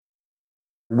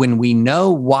when we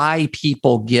know why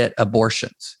people get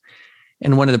abortions.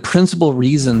 And one of the principal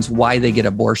reasons why they get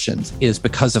abortions is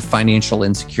because of financial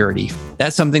insecurity.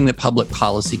 That's something that public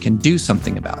policy can do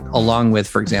something about, along with,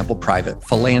 for example, private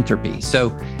philanthropy. So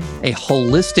a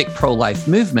holistic pro-life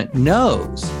movement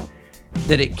knows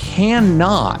that it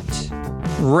cannot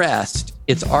rest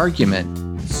its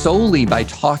argument solely by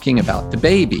talking about the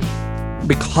baby,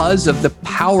 because of the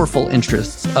powerful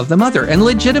interests of the mother and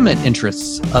legitimate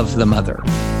interests of the mother.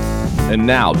 And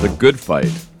now, The Good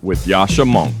Fight with Yascha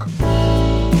Mounk.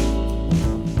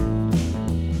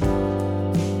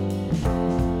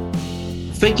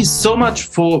 Thank you so much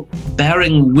for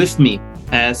bearing with me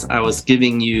as I was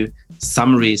giving you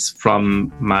summaries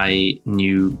from my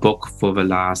new book for the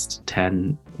last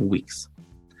 10 weeks.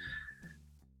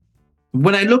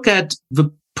 When I look at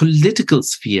the political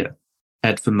sphere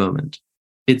at the moment,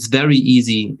 it's very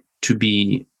easy to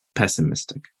be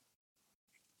pessimistic.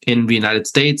 In the United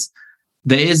States,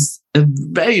 there is a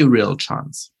very real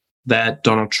chance that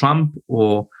Donald Trump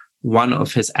or one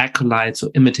of his acolytes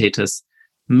or imitators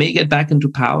may get back into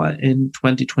power in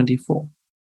 2024.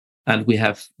 And we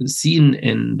have seen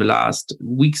in the last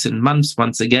weeks and months,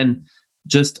 once again,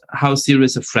 just how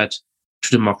serious a threat to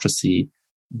democracy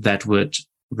that would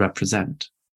represent.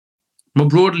 More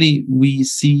broadly, we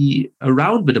see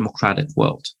around the democratic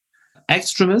world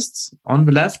extremists on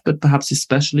the left, but perhaps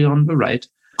especially on the right,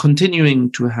 continuing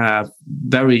to have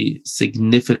very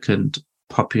significant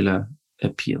popular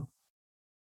appeal.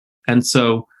 And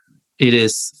so it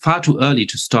is far too early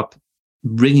to stop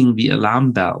ringing the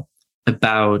alarm bell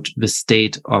about the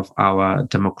state of our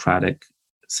democratic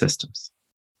systems.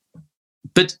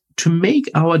 But to make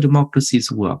our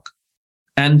democracies work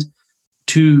and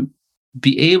to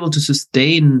be able to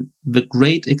sustain the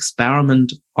great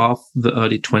experiment of the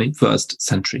early 21st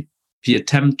century, the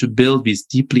attempt to build these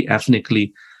deeply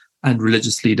ethnically and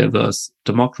religiously diverse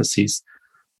democracies,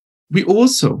 we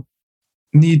also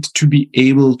need to be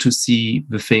able to see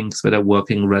the things that are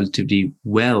working relatively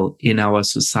well in our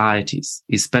societies,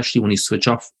 especially when you switch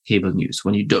off cable news,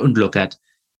 when you don't look at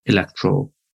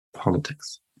electoral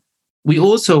politics. We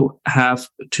also have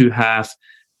to have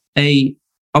an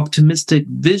optimistic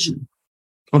vision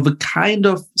of the kind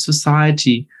of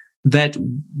society that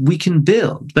we can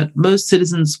build, that most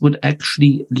citizens would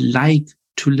actually like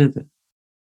to live in.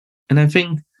 And I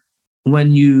think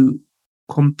when you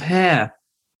compare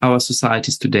our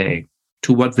societies today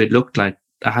to what they looked like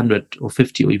 100 or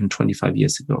 50 or even 25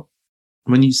 years ago,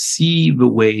 when you see the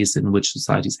ways in which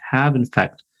societies have in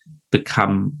fact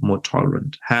become more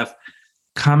tolerant, have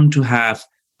come to have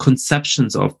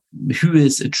conceptions of who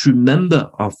is a true member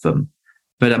of them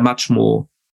that are much more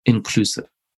inclusive.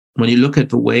 When you look at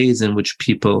the ways in which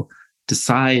people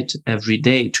decide every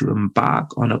day to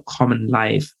embark on a common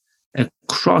life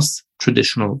across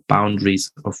traditional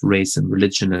boundaries of race and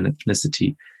religion and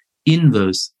ethnicity in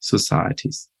those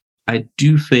societies, I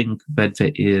do think that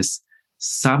there is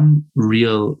some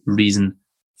real reason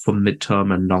for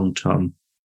midterm and long-term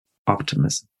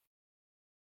optimism.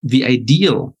 The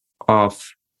ideal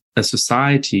of a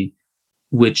society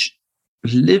which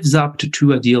lives up to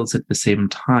two ideals at the same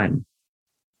time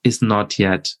is not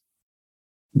yet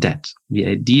dead. The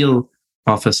ideal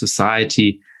of a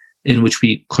society in which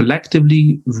we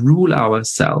collectively rule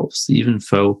ourselves, even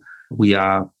though we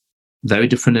are very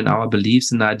different in our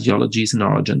beliefs and ideologies and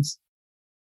origins.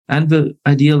 And the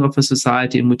ideal of a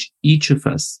society in which each of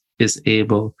us is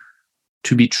able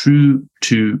to be true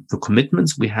to the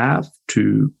commitments we have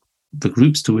to the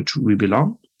groups to which we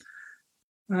belong,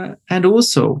 and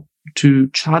also to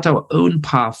chart our own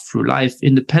path through life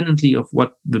independently of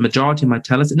what the majority might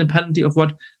tell us, independently of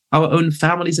what our own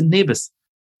families and neighbors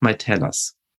might tell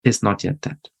us, is not yet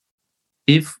dead.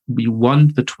 If we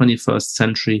want the 21st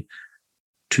century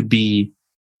to be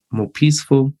more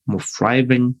peaceful, more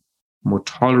thriving, more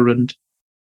tolerant,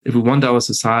 if we want our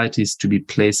societies to be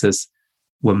places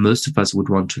where most of us would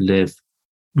want to live,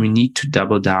 we need to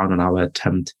double down on our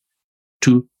attempt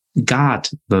to guard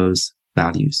those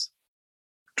values,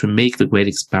 to make the great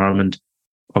experiment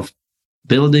of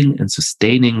building and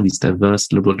sustaining these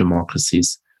diverse liberal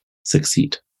democracies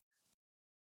succeed.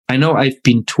 I know I've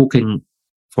been talking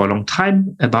for a long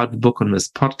time about the book on this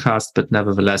podcast, but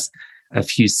nevertheless, a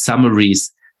few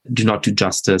summaries do not do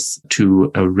justice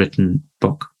to a written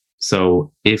book.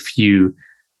 So if you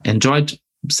enjoyed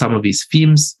some of these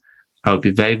themes, I would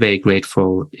be very, very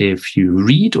grateful if you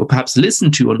read or perhaps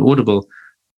listen to on Audible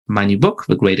my new book,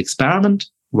 The Great Experiment,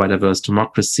 Why Diverse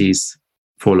Democracies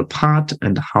Fall Apart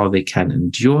and How They Can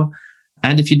Endure.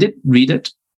 And if you did read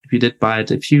it, if you did buy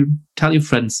it, if you tell your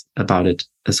friends about it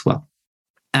as well.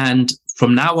 And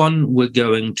From now on, we're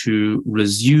going to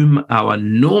resume our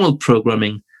normal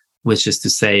programming, which is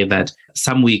to say that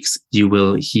some weeks you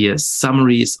will hear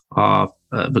summaries of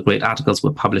the great articles we're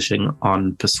publishing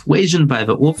on persuasion by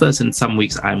the authors, and some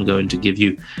weeks I'm going to give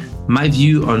you my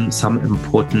view on some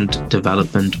important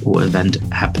development or event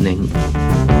happening.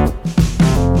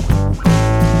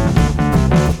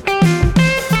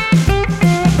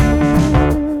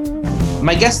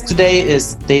 My guest today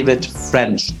is David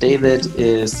French. David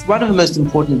is one of the most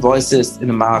important voices in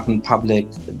American public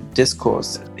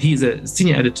discourse. He's a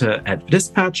senior editor at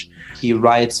Dispatch. He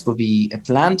writes for The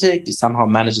Atlantic. He somehow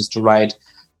manages to write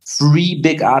 3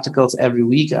 big articles every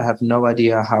week. I have no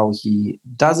idea how he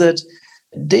does it.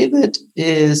 David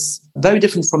is very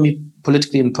different from me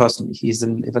politically and personally. He's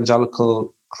an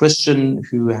evangelical Christian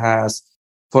who has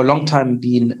for a long time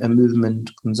been a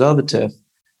movement conservative.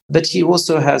 But he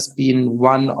also has been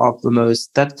one of the most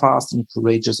steadfast and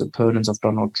courageous opponents of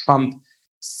Donald Trump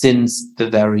since the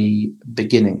very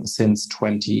beginning, since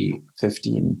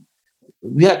 2015.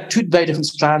 We had 2 very different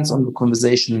strands on the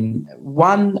conversation.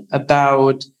 One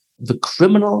about the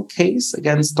criminal case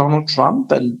against Donald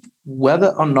Trump and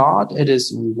whether or not it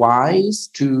is wise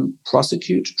to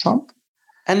prosecute Trump.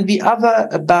 And the other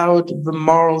about the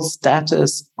moral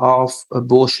status of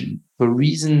abortion, the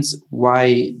reasons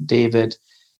why David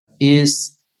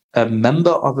is a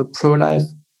member of a pro-life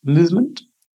movement,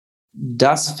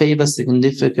 does favor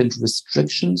significant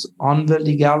restrictions on the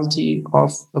legality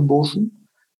of abortion,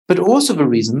 but also the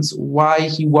reasons why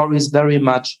he worries very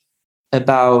much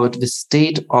about the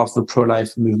state of the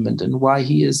pro-life movement and why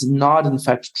he is not, in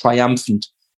fact, triumphant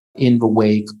in the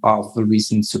wake of the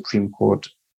recent Supreme Court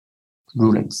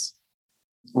rulings.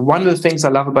 One of the things I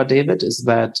love about David is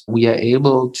that we are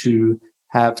able to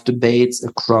have debates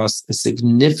across a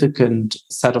significant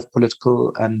set of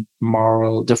political and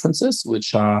moral differences,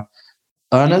 which are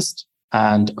earnest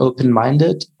and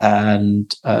open-minded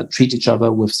and treat each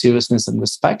other with seriousness and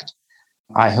respect.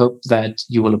 I hope that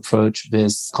you will approach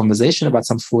this conversation about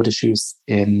some thought issues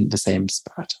in the same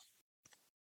spirit.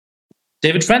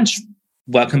 David French,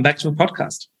 welcome back to the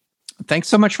podcast. Thanks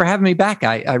so much for having me back.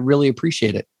 I really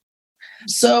appreciate it.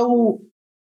 So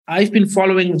I've been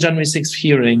following the January 6th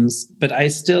hearings, but I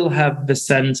still have the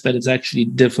sense that it's actually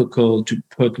difficult to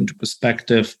put into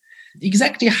perspective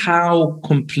exactly how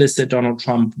complicit Donald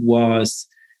Trump was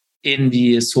in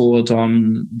the assault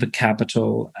on the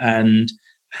Capitol and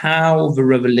how the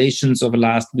revelations of the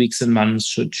last weeks and months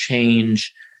should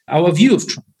change our view of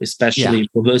Trump, especially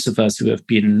for those of us who have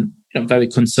been very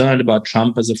concerned about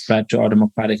Trump as a threat to our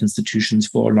democratic institutions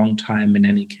for a long time in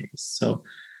any case. So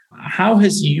how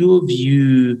has your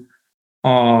view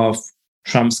of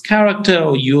Trump's character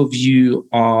or your view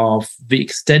of the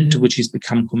extent to which he's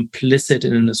become complicit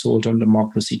in an assault on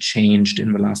democracy changed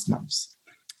in the last months?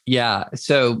 Yeah,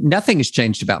 so nothing has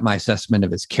changed about my assessment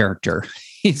of his character.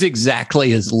 He's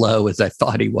exactly as low as I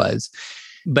thought he was.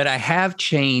 But I have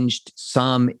changed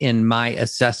some in my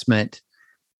assessment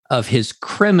of his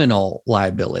criminal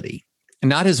liability.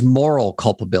 Not his moral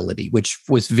culpability, which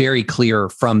was very clear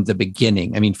from the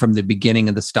beginning. I mean, from the beginning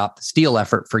of the Stop the Steal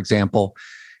effort, for example,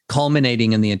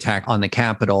 culminating in the attack on the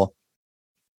Capitol,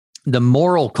 the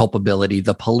moral culpability,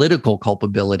 the political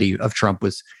culpability of Trump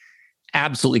was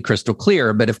absolutely crystal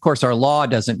clear. But of course, our law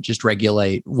doesn't just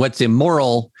regulate what's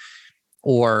immoral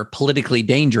or politically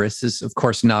dangerous is, of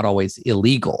course, not always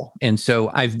illegal. And so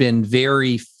I've been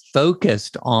very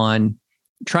focused on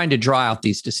trying to draw out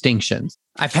these distinctions.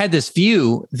 I've had this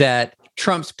view that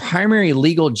Trump's primary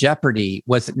legal jeopardy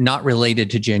was not related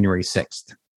to January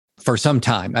 6th. For some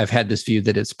time, I've had this view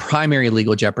that its primary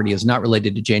legal jeopardy is not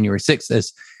related to January 6th.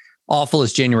 As awful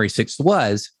as January 6th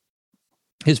was,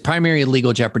 his primary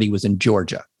legal jeopardy was in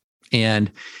Georgia. And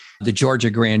the Georgia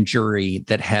grand jury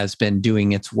that has been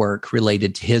doing its work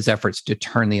related to his efforts to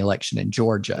turn the election in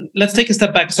Georgia. Let's take a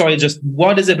step back. Sorry, just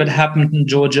what is it that happened in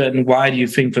Georgia and why do you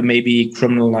think there may be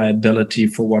criminal liability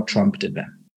for what Trump did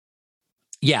there?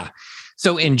 Yeah.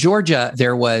 So in Georgia,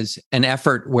 there was an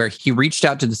effort where he reached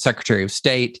out to the Secretary of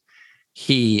State.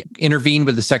 He intervened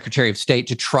with the Secretary of State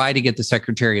to try to get the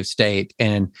Secretary of State,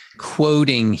 and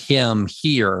quoting him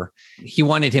here, he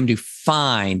wanted him to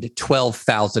find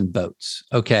 12,000 votes.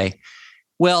 Okay.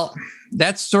 Well,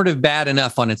 that's sort of bad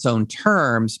enough on its own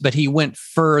terms, but he went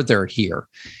further here.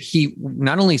 He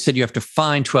not only said you have to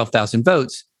find 12,000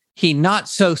 votes, he not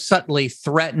so subtly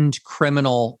threatened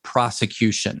criminal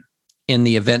prosecution in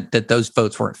the event that those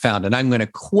votes weren't found. And I'm going to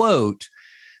quote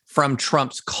from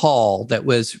Trump's call that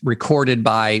was recorded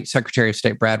by Secretary of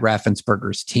State Brad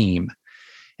Raffensperger's team.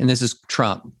 And this is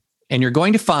Trump. And you're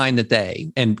going to find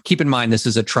that and keep in mind, this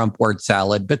is a Trump word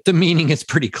salad, but the meaning is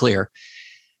pretty clear.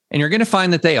 And you're going to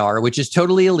find that they are, which is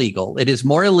totally illegal. It is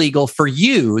more illegal for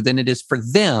you than it is for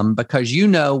them because you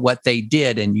know what they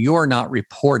did and you're not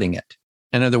reporting it.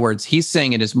 In other words, he's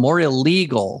saying it is more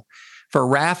illegal for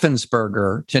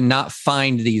Raffensperger to not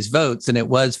find these votes than it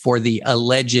was for the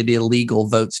alleged illegal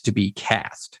votes to be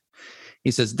cast.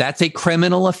 He says that's a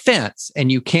criminal offense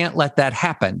and you can't let that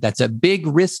happen. That's a big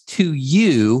risk to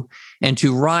you and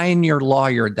to Ryan, your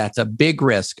lawyer. That's a big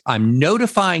risk. I'm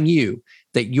notifying you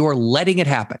that you're letting it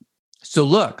happen. So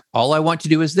look, all I want to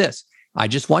do is this. I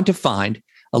just want to find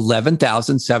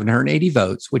 11,780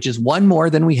 votes, which is one more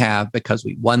than we have because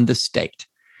we won the state.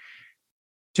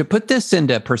 To put this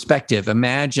into perspective,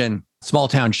 imagine a small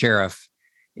town sheriff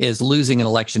is losing an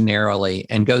election narrowly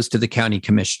and goes to the county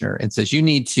commissioner and says, you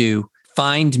need to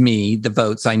find me the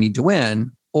votes I need to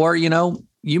win, or,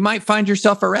 you might find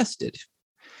yourself arrested.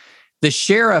 The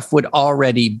sheriff would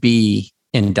already be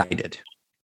indicted.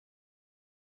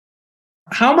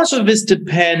 How much of this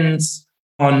depends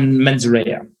on mens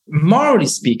rea? Morally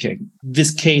speaking,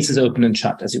 this case is open and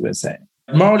shut, as you were saying.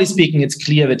 Morally speaking, it's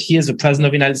clear that he is the president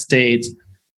of the United States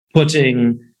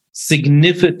putting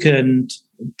significant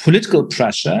political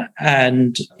pressure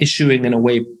and issuing, in a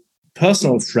way,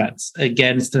 personal threats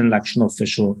against an election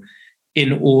official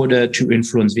in order to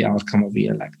influence the outcome of the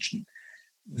election.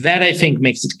 That, I think,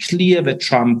 makes it clear that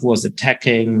Trump was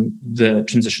attacking the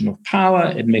transition of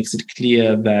power. It makes it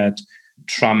clear that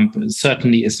Trump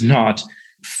certainly is not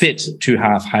fit to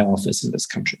have high office in this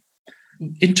country.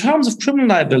 In terms of criminal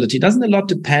liability, doesn't a lot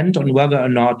depend on whether or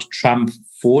not Trump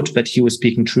thought that he was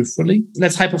speaking truthfully?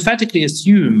 Let's hypothetically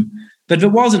assume that there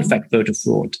was, in fact, voter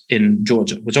fraud in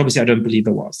Georgia, which obviously I don't believe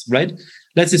there was, right?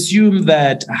 Let's assume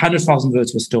that 100,000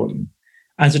 votes were stolen.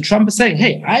 And so Trump is saying,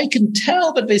 hey, I can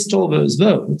tell that they stole those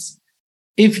votes.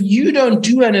 If you don't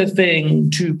do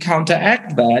anything to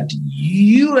counteract that,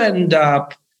 you end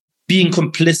up being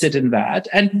complicit in that.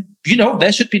 And,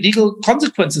 there should be legal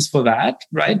consequences for that,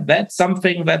 right? That's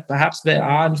something that perhaps there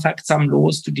are, in fact, some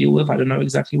laws to deal with. I don't know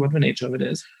exactly what the nature of it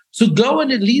is. So go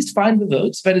and at least find the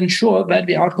votes that ensure that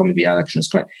the outcome of the election is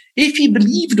correct. If he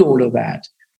believed all of that,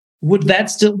 would that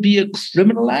still be a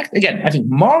criminal act? Again, I think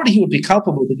morally he would be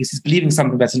culpable because he's believing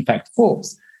something that's in fact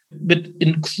false. But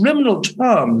in criminal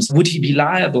terms, would he be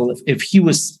liable if he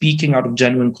was speaking out of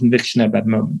genuine conviction at that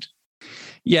moment?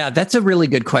 Yeah, that's a really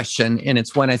good question. And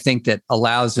it's one I think that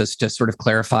allows us to sort of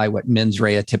clarify what mens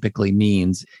rea typically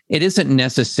means. It isn't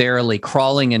necessarily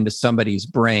crawling into somebody's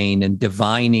brain and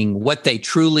divining what they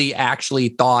truly actually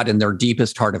thought in their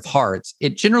deepest heart of hearts.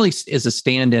 It generally is a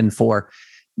stand-in for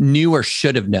knew or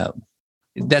should have known.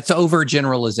 That's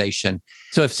overgeneralization.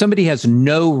 So if somebody has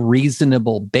no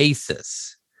reasonable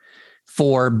basis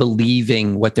for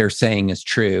believing what they're saying is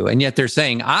true, and yet they're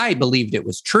saying, I believed it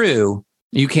was true,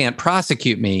 you can't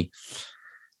prosecute me.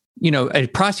 A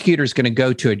prosecutor is going to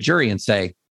go to a jury and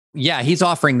say, yeah, he's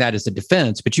offering that as a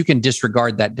defense, but you can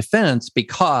disregard that defense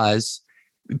because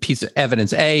piece of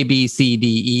evidence A, B, C,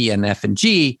 D, E, and F, and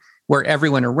G, where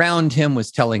everyone around him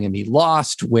was telling him he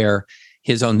lost, where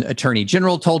his own attorney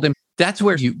general told him. That's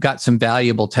where you got some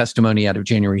valuable testimony out of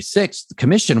January 6th. The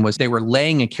commission was they were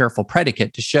laying a careful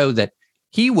predicate to show that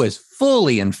he was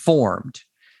fully informed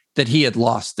that he had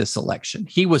lost this election.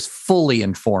 He was fully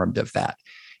informed of that.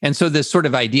 And so this sort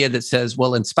of idea that says,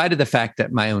 well, in spite of the fact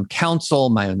that my own counsel,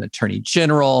 my own attorney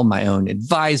general, my own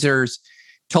advisors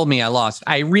told me I lost,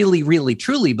 I really, really,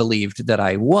 truly believed that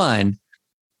I won.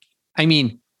 I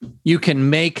mean, you can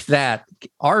make that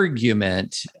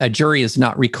argument. A jury is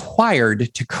not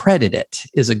required to credit it,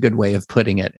 is a good way of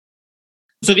putting it.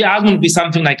 So the argument would be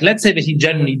something like, let's say that he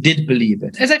genuinely did believe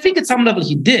it. As I think at some level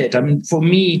he did. I mean, for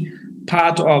me,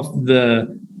 part of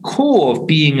the core of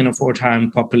being an authoritarian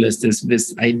populist is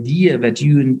this idea that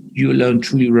you alone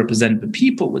truly represent the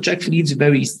people, which actually leads you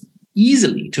very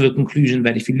easily to the conclusion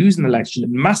that if you lose an election, it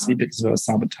must be because there was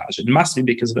sabotage. It must be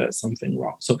because there is something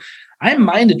wrong. So I'm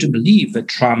minded to believe that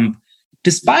Trump,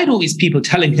 despite all these people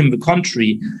telling him the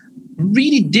contrary,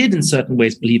 really did in certain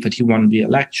ways believe that he won the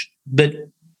election. But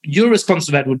your response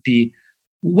to that would be,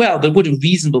 well, but would a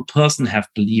reasonable person have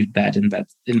believed that in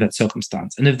that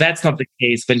circumstance? And if that's not the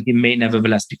case, then he may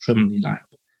nevertheless be criminally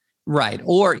liable. Right.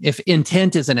 Or if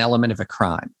intent is an element of a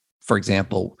crime, for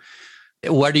example,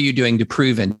 what are you doing to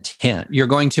prove intent? You're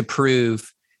going to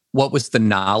prove what was the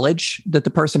knowledge that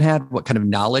the person had, what kind of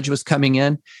knowledge was coming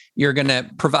in. You're going to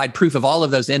provide proof of all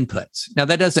of those inputs. Now,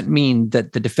 that doesn't mean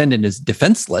that the defendant is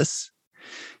defenseless.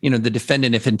 The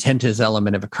defendant, if intent is an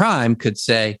element of a crime, could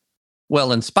say,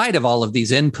 well, in spite of all of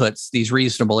these inputs, these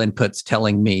reasonable inputs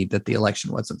telling me that the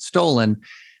election wasn't stolen,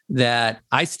 that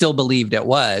I still believed it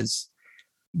was.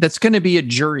 That's going to be a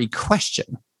jury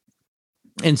question.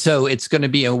 And so it's going to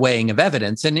be a weighing of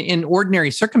evidence. And in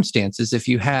ordinary circumstances, if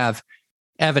you have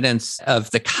evidence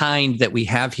of the kind that we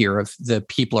have here, of the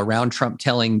people around Trump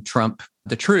telling Trump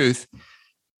the truth,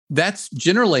 that's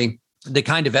generally the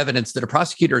kind of evidence that a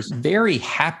prosecutor is very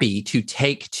happy to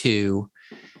take to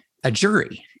a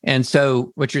jury. And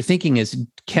so what you're thinking is,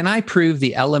 can I prove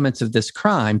the elements of this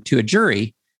crime to a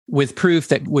jury with proof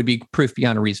that would be proof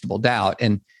beyond a reasonable doubt?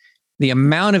 And the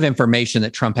amount of information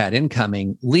that Trump had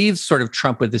incoming leaves sort of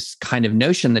Trump with this kind of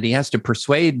notion that he has to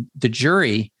persuade the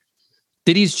jury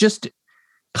that he's just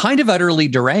kind of utterly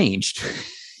deranged,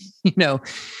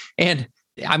 and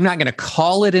I'm not going to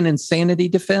call it an insanity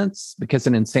defense, because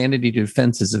an insanity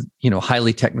defense is a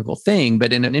highly technical thing,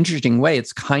 but in an interesting way,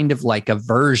 it's kind of like a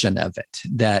version of it,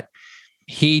 that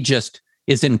he just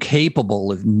is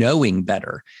incapable of knowing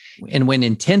better. And when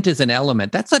intent is an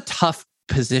element, that's a tough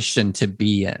position to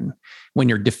be in when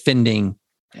you're defending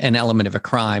an element of a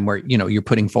crime where, you're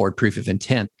putting forward proof of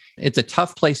intent. It's a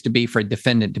tough place to be for a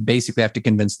defendant to basically have to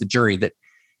convince the jury that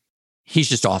he's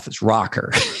just off his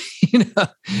rocker,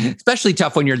 especially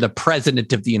tough when you're the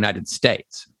president of the United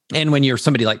States. And when you're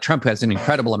somebody like Trump, who has an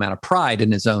incredible amount of pride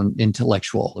in his own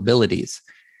intellectual abilities.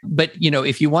 But,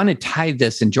 if you want to tie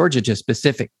this in Georgia to a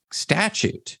specific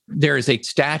statute, there is a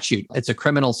statute. It's a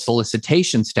criminal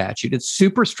solicitation statute. It's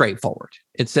super straightforward.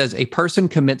 It says a person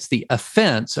commits the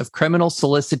offense of criminal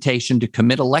solicitation to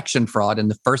commit election fraud in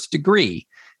the first degree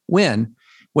when,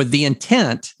 with the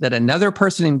intent that another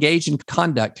person engage in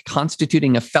conduct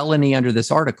constituting a felony under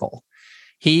this article,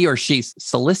 he or she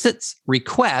solicits,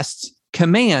 requests,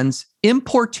 commands,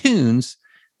 importunes,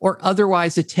 or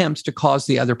otherwise attempts to cause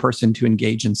the other person to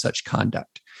engage in such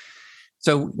conduct.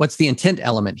 So what's the intent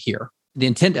element here? The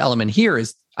intent element here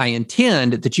is, I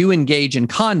intend that you engage in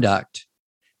conduct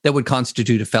that would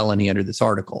constitute a felony under this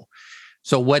article.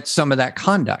 So what's some of that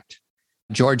conduct?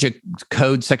 Georgia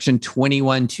Code Section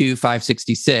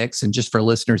 21-2566, and just for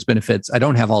listeners' benefits, I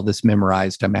don't have all this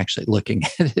memorized. I'm actually looking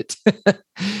at it.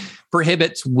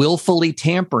 Prohibits willfully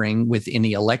tampering with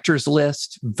any elector's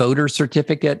list, voter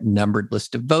certificate, numbered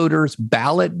list of voters,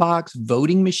 ballot box,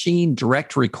 voting machine,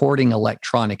 direct recording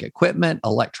electronic equipment,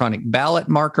 electronic ballot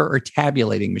marker, or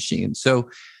tabulating machine. So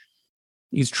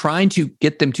he's trying to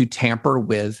get them to tamper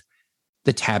with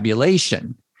the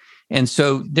tabulation. And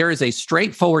so there is a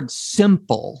straightforward,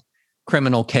 simple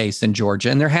criminal case in Georgia,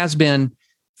 and there has been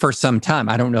for some time.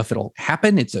 I don't know if it'll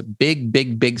happen. It's a big,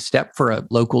 big, big step for a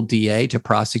local DA to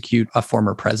prosecute a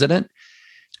former president.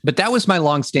 But that was my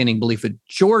longstanding belief with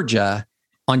Georgia.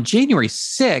 On January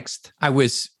 6th, I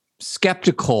was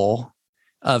skeptical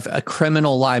of a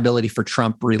criminal liability for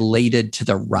Trump related to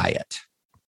the riot.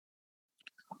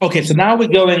 Okay, so now we're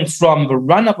going from the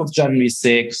run-up of January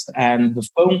 6th and the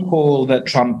phone call that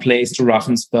Trump placed to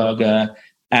Raffensperger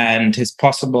and his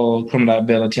possible criminal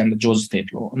liability under Georgia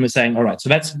state law. And we're saying, all right, so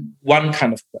that's one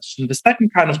kind of question. The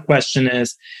second kind of question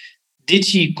is, did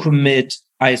he commit,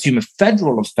 I assume, a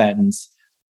federal offense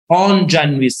on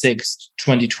January 6th,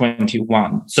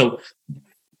 2021? So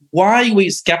why were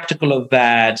you skeptical of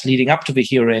that leading up to the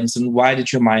hearings, and why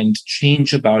did your mind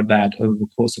change about that over the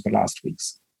course of the last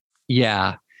weeks?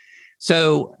 Yeah.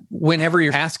 So whenever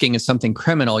you're asking, is something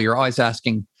criminal, you're always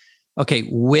asking, okay,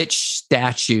 which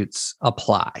statutes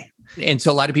apply? And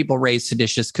so a lot of people raise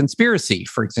seditious conspiracy,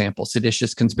 for example.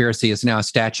 Seditious conspiracy is now a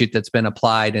statute that's been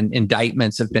applied, and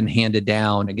indictments have been handed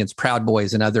down against Proud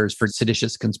Boys and others for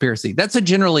seditious conspiracy. That's a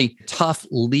generally tough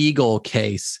legal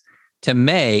case to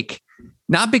make,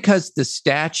 not because the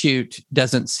statute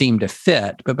doesn't seem to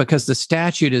fit, but because the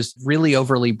statute is really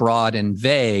overly broad and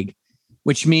vague,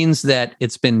 which means that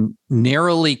it's been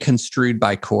narrowly construed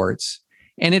by courts.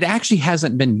 And it actually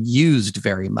hasn't been used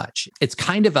very much. It's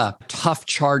kind of a tough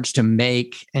charge to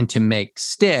make and to make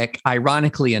stick,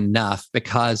 ironically enough,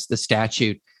 because the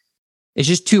statute is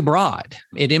just too broad.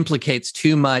 It implicates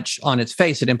too much on its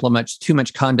face. It implements too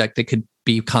much conduct that could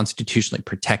be constitutionally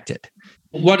protected.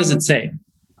 What does it say?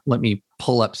 Let me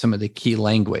pull up some of the key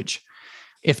language.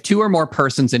 If two or more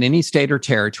persons in any state or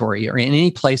territory or in any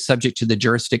place subject to the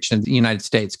jurisdiction of the United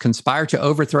States conspire to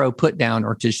overthrow, put down,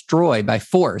 or destroy by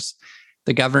force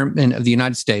the government of the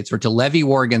United States, or to levy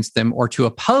war against them, or to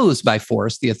oppose by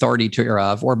force the authority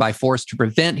thereof, or by force to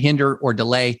prevent, hinder, or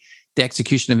delay the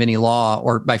execution of any law,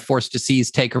 or by force to seize,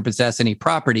 take, or possess any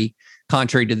property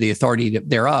contrary to the authority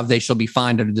thereof, they shall be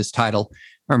fined under this title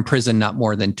or imprisoned not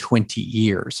more than 20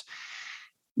 years.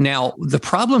 Now, the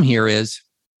problem here is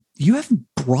you have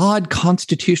broad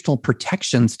constitutional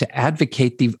protections to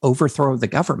advocate the overthrow of the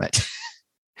government.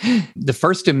 The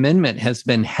First Amendment has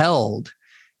been held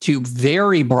to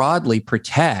very broadly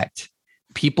protect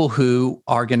people who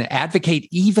are going to advocate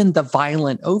even the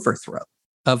violent overthrow.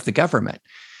 of the government.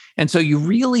 And so you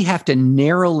really have to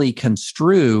narrowly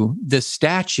construe this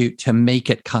statute to make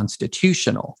it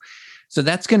constitutional. So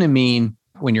that's going to mean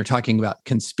when you're talking about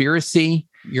conspiracy,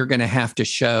 you're going to have to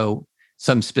show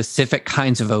some specific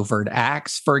kinds of overt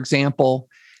acts, for example,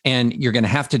 and you're going to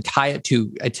have to tie it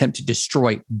to attempt to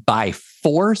destroy by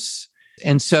force.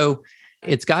 And so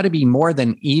it's got to be more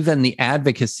than even the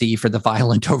advocacy for the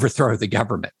violent overthrow of the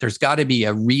government. There's got to be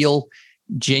a real,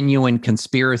 genuine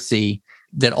conspiracy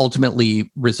that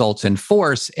ultimately results in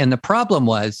force. And the problem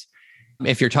was,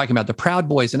 if you're talking about the Proud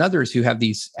Boys and others who have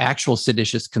these actual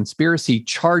seditious conspiracy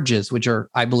charges, which are,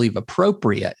 I believe,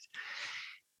 appropriate,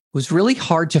 was really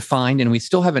hard to find. And we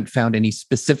still haven't found any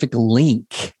specific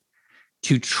link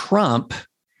to Trump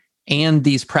and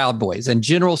these Proud Boys. And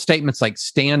general statements like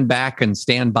stand back and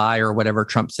stand by, or whatever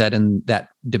Trump said in that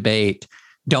debate,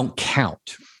 don't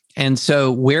count. And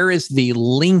so where is the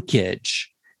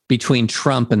linkage between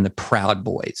Trump and the Proud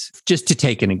Boys? Just to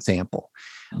take an example,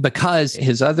 because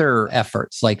his other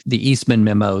efforts, like the Eastman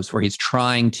memos, where he's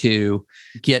trying to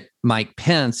get Mike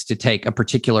Pence to take a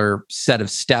particular set of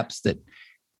steps that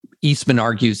Eastman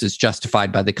argues is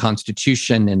justified by the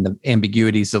Constitution and the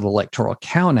ambiguities of the Electoral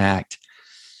Count Act,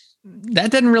 that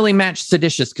doesn't really match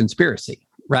seditious conspiracy,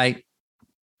 right?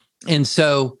 And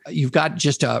so you've got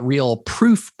just a real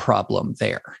proof problem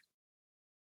there.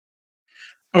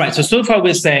 All right. So far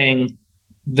we're saying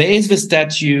there is the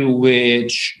statute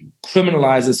which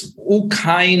criminalizes all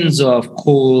kinds of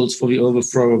calls for the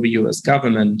overthrow of the US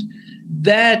government.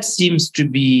 That seems to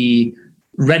be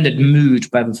rendered moot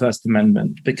by the First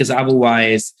Amendment, because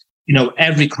otherwise,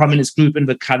 every communist group in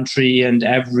the country and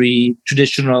every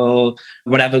traditional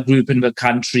whatever group in the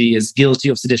country is guilty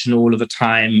of sedition all of the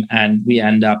time, and we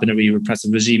end up in a really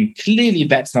repressive regime. Clearly,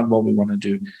 that's not what we want to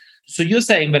do. So you're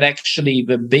saying that actually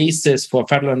the basis for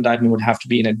federal indictment would have to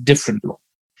be in a different law.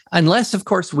 Unless, of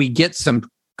course, we get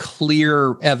some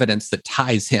clear evidence that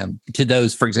ties him to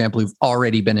those, for example, who've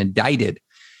already been indicted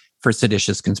for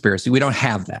seditious conspiracy. We don't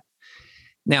have that.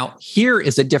 Now, here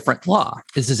is a different law.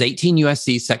 This is 18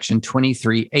 U.S.C. section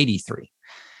 2383.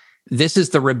 This is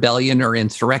the rebellion or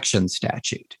insurrection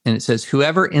statute. And it says,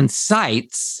 whoever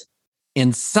incites,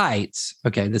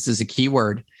 okay, this is a key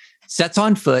word, sets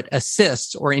on foot,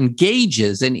 assists, or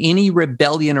engages in any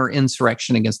rebellion or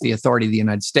insurrection against the authority of the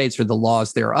United States or the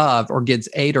laws thereof, or gives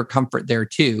aid or comfort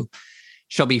thereto,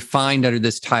 shall be fined under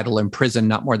this title, imprisoned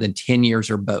not more than 10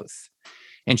 years or both,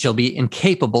 and shall be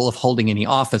incapable of holding any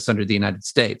office under the United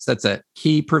States. That's a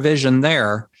key provision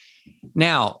there.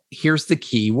 Now, here's the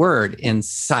key word,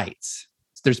 incites.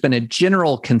 There's been a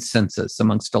general consensus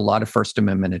amongst a lot of First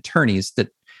Amendment attorneys that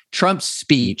Trump's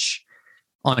speech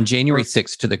on January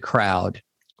 6th to the crowd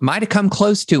might have come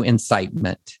close to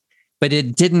incitement, but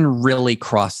it didn't really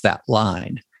cross that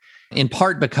line, in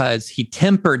part because he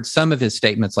tempered some of his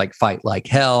statements like fight like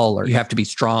hell, or you have to be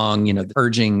strong,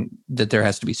 urging that there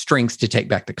has to be strength to take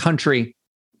back the country,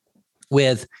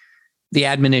 with the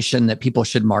admonition that people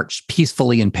should march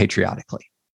peacefully and patriotically.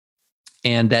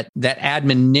 And that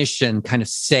admonition kind of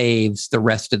saves the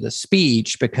rest of the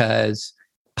speech, because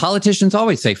politicians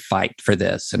always say fight for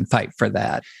this and fight for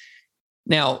that.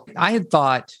 Now, I had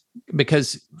thought,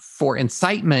 because for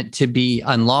incitement to be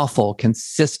unlawful,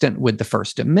 consistent with the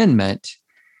First Amendment,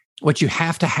 what you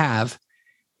have to have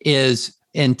is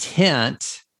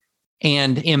intent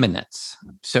and imminence.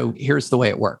 So here's the way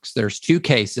it works. There's two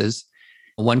cases,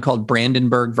 one called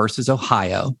Brandenburg versus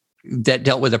Ohio, that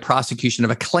dealt with the prosecution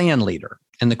of a Klan leader.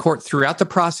 And the court, throughout the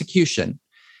prosecution,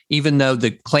 even though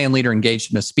the Klan leader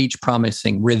engaged in a speech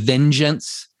promising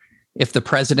revengeance if the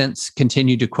presidents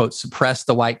continued to, quote, suppress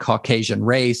the white Caucasian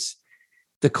race,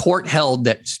 the court held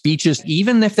that speeches,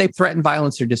 even if they threaten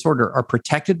violence or disorder, are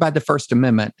protected by the First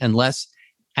Amendment unless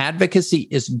advocacy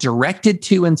is directed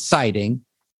to inciting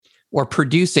or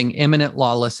producing imminent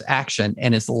lawless action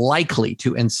and is likely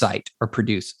to incite or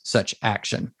produce such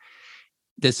action.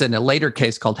 This, in a later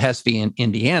case called Hess v.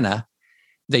 Indiana,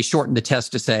 they shortened the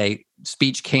test to say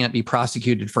speech can't be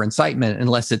prosecuted for incitement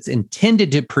unless it's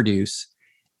intended to produce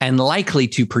and likely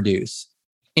to produce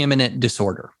imminent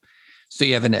disorder. So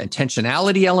you have an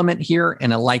intentionality element here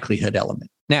and a likelihood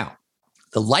element. Now,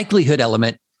 the likelihood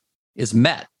element is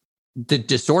met. The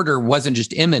disorder wasn't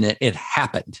just imminent, it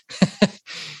happened.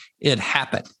 It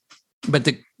happened. But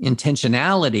the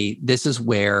intentionality, this is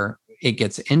where it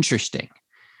gets interesting.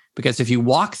 Because if you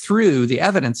walk through the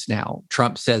evidence now,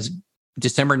 Trump says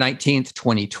December 19th,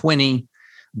 2020,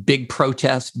 big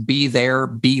protest, be there,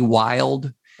 be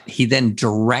wild. He then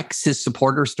directs his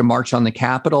supporters to march on the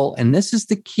Capitol. And this is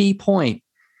the key point.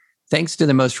 Thanks to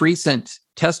the most recent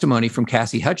testimony from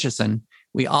Cassie Hutchison,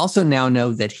 we also now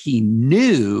know that he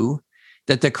knew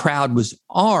that the crowd was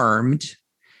armed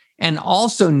and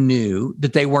also knew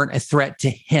that they weren't a threat to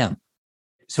him.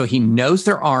 So he knows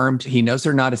they're armed. He knows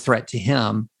they're not a threat to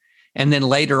him. And then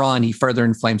later on, he further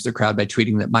inflames the crowd by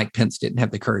tweeting that Mike Pence didn't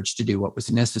have the courage to do what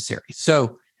was necessary.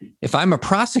 So if I'm a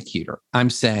prosecutor, I'm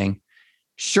saying,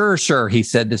 sure, he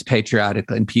said this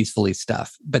patriotic and peacefully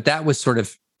stuff, but that was sort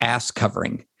of ass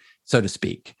covering, so to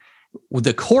speak.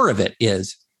 The core of it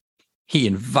is he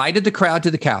invited the crowd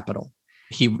to the Capitol.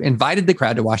 He invited the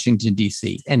crowd to Washington,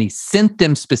 D.C., and he sent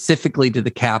them specifically to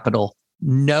the Capitol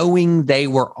knowing they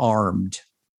were armed.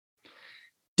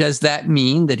 Does that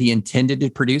mean that he intended to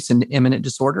produce an imminent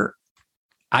disorder?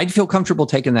 I'd feel comfortable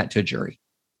taking that to a jury.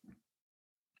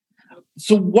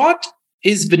 So what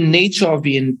is the nature of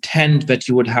the intent that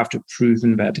you would have to prove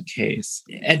in that case?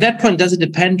 At that point, does it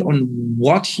depend on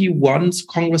what he wants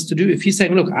Congress to do? If he's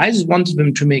saying, look, I just wanted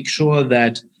them to make sure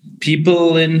that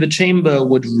people in the chamber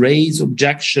would raise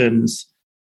objections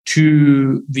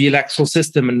to the electoral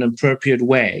system in an appropriate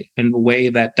way, in the way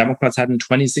that Democrats had in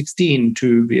 2016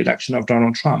 to the election of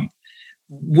Donald Trump,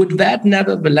 would that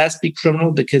nevertheless be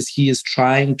criminal because he is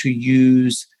trying to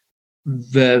use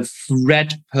the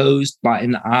threat posed by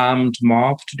an armed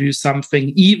mob to do something,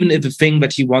 even if the thing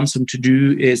that he wants them to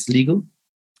do is legal?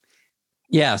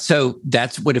 Yeah, so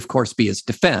that would, of course, be his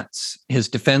defense. His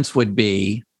defense would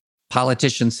be,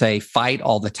 politicians say fight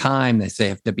all the time. They say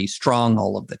have to be strong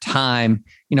all of the time.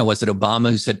 Was it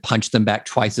Obama who said punch them back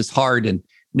twice as hard? And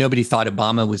nobody thought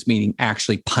Obama was meaning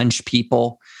actually punch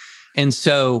people. And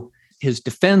so his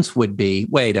defense would be,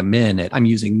 wait a minute, I'm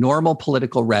using normal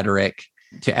political rhetoric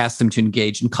to ask them to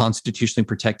engage in constitutionally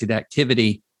protected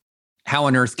activity. How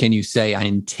on earth can you say I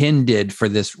intended for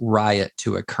this riot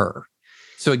to occur?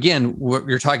 So again, what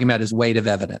you're talking about is weight of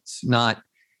evidence, not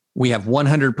we have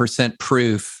 100%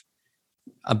 proof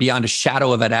beyond a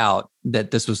shadow of a doubt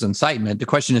that this was incitement. The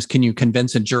question is, can you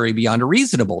convince a jury beyond a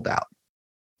reasonable doubt?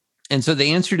 And so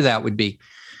the answer to that would be,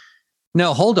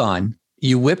 no, hold on.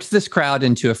 You whipped this crowd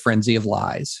into a frenzy of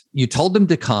lies. You told them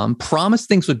to come, promised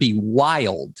things would be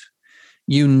wild.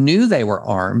 You knew they were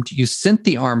armed. You sent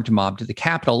the armed mob to the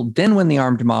Capitol. Then when the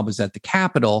armed mob was at the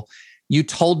Capitol, you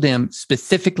told them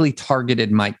specifically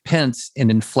targeted Mike Pence and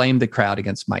inflamed the crowd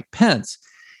against Mike Pence.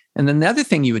 And then the other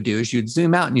thing you would do is you'd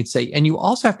zoom out and you'd say, and you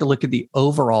also have to look at the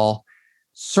overall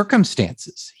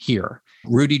circumstances here.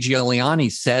 Rudy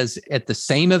Giuliani says at the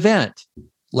same event,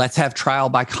 let's have trial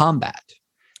by combat.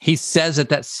 He says at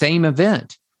that same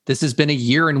event, this has been a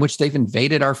year in which they've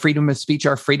invaded our freedom of speech,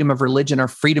 our freedom of religion, our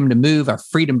freedom to move, our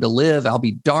freedom to live. I'll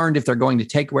be darned if they're going to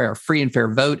take away our free and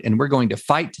fair vote. And we're going to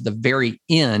fight to the very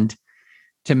end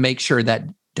to make sure that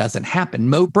doesn't happen.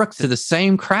 Mo Brooks to the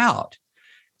same crowd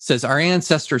says our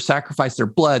ancestors sacrificed their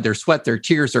blood, their sweat, their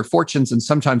tears, their fortunes, and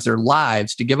sometimes their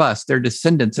lives to give us, their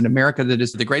descendants, in America that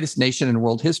is the greatest nation in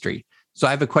world history. So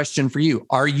I have a question for you.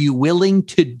 Are you willing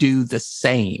to do the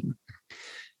same?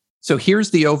 So here's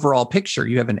the overall picture.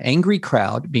 You have an angry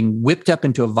crowd being whipped up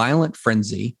into a violent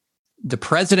frenzy. The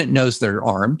president knows they're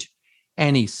armed,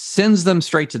 and he sends them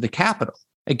straight to the Capitol.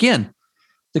 Again,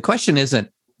 the question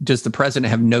isn't, does the president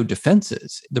have no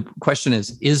defenses? The question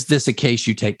is this a case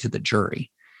you take to the jury?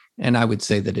 And I would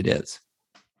say that it is.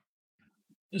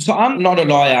 So I'm not a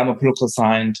lawyer, I'm a political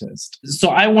scientist. So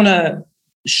I want to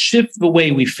shift the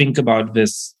way we think about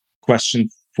this question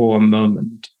for a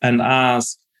moment and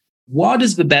ask, what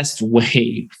is the best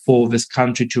way for this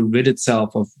country to rid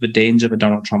itself of the danger that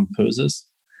Donald Trump poses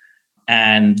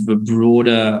and the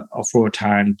broader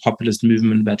authoritarian populist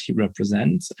movement that he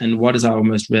represents? And what is our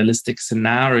most realistic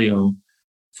scenario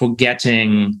for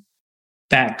getting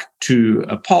back to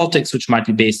a politics which might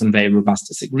be based on very robust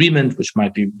disagreement, which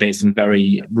might be based on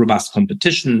very robust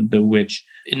competition, but which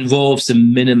involves a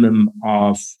minimum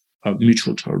of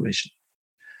mutual toleration?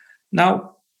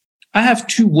 Now, I have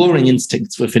two warring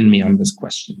instincts within me on this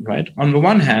question, right? On the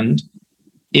one hand,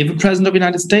 if the president of the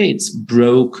United States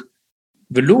broke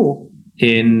the law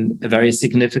in a very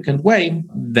significant way,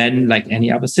 then like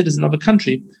any other citizen of a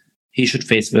country, he should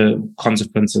face the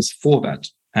consequences for that.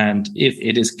 And if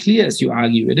it is clear, as you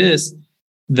argue it is,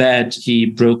 that he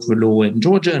broke the law in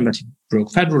Georgia and that he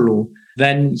broke federal law,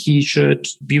 then he should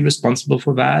be responsible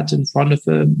for that in front of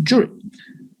a jury.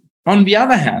 On the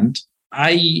other hand,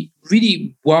 I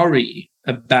really worry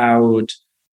about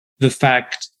the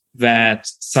fact that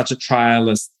such a trial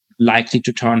is likely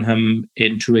to turn him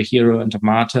into a hero and a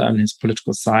martyr on his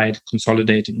political side,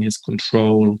 consolidating his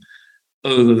control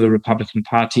over the Republican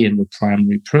Party in the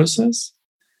primary process.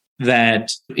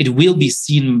 That it will be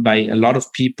seen by a lot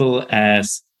of people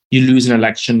as you lose an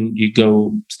election, you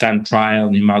go stand trial,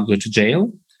 and you might go to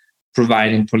jail,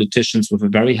 providing politicians with a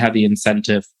very heavy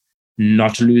incentive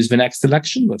not to lose the next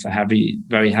election with a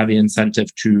very heavy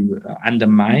incentive to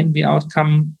undermine the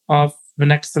outcome of the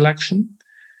next election.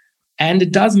 And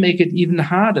it does make it even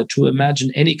harder to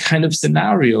imagine any kind of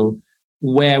scenario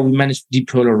where we manage to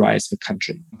depolarize the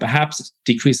country. Perhaps it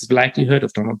decreases the likelihood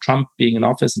of Donald Trump being in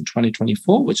office in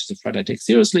 2024, which is a threat I take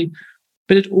seriously.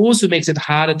 But it also makes it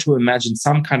harder to imagine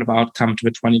some kind of outcome to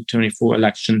the 2024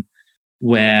 election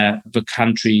where the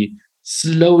country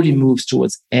slowly moves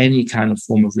towards any kind of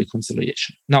form of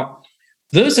reconciliation. Now,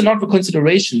 those are not the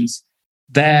considerations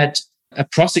that a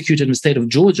prosecutor in the state of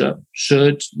Georgia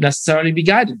should necessarily be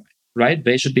guided by, right?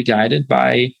 They should be guided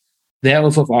by their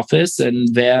oath of office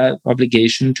and their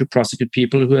obligation to prosecute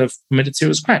people who have committed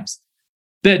serious crimes.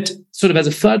 But sort of as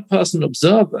a third-person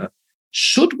observer,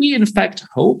 should we in fact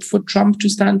hope for Trump to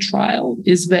stand trial?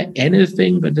 Is there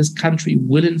anything that this country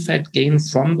will in fact gain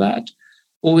from that?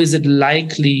 Or is it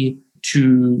likely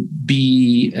to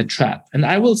be a trap? And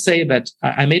I will say that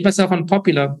I made myself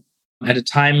unpopular at a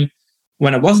time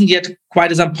when I wasn't yet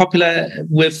quite as unpopular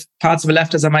with parts of the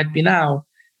left as I might be now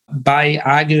by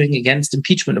arguing against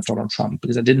impeachment of Donald Trump,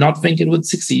 because I did not think it would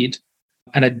succeed.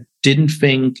 And I didn't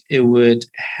think it would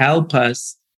help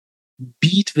us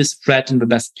beat this threat in the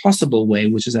best possible way,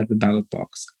 which is at the ballot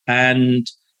box. And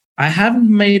I haven't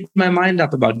made my mind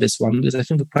up about this one because I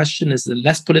think the question is a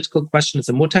less political question. It's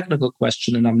a more technical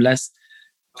question, and I'm less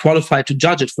qualified to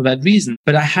judge it for that reason.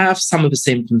 But I have some of the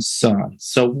same concerns.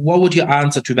 So what would your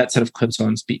answer to that set of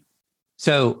concerns be?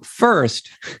 So first,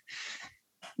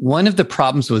 one of the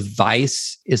problems with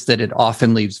vice is that it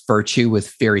often leaves virtue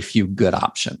with very few good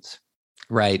options,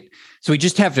 right? So we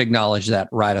just have to acknowledge that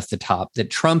right off the top,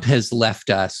 that Trump has left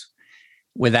us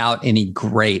without any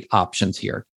great options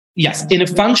here. Yes, in a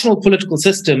functional political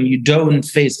system, you don't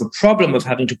face the problem of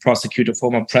having to prosecute a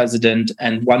former president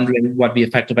and wondering what the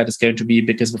effect of that is going to be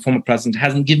because the former president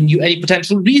hasn't given you any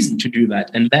potential reason to do that.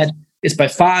 And that is by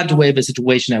far and away the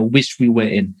situation I wish we were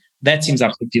in. That seems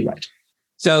absolutely right.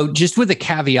 So just with a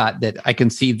caveat that I can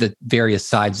see the various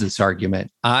sides of this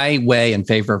argument, I weigh in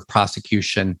favor of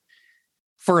prosecution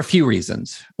for a few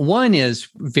reasons. One is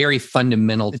very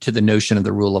fundamental to the notion of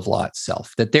the rule of law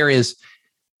itself, that there is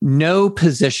no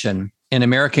position in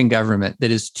American government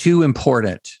that is too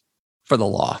important for the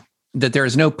law, that there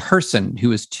is no person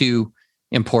who is too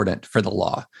important for the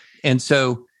law. And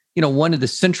so, one of the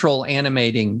central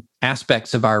animating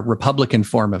aspects of our Republican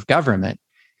form of government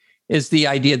is the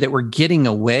idea that we're getting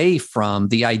away from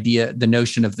the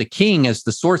notion of the king as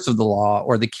the source of the law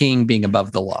or the king being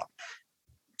above the law.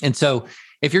 And so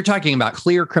if you're talking about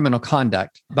clear criminal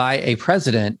conduct by a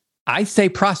president, I say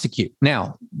prosecute.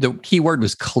 Now, the key word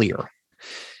was clear.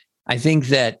 I think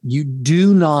that you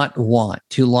do not want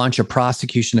to launch a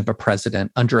prosecution of a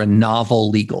president under a novel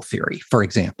legal theory, for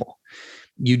example.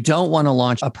 You don't want to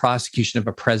launch a prosecution of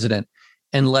a president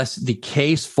unless the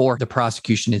case for the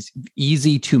prosecution is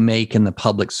easy to make in the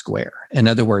public square. In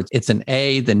other words, it's an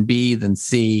A, then B, then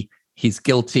C. He's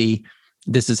guilty.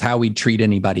 This is how we'd treat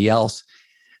anybody else.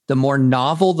 The more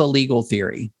novel the legal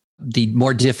theory, the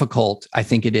more difficult I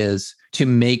think it is to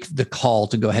make the call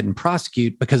to go ahead and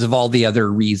prosecute because of all the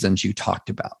other reasons you talked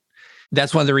about.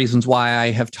 That's one of the reasons why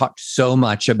I have talked so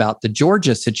much about the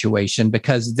Georgia situation,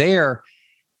 because there,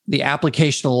 the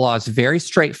application of the law is very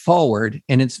straightforward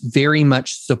and it's very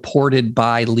much supported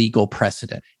by legal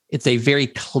precedent. It's a very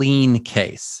clean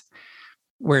case.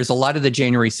 Whereas a lot of the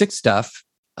January 6th stuff,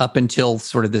 up until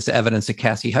sort of this evidence that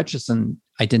Cassie Hutchinson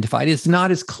identified, is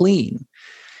not as clean.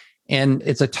 And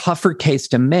it's a tougher case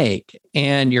to make.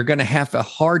 And you're going to have a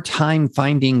hard time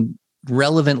finding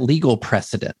relevant legal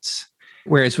precedents.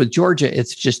 Whereas with Georgia,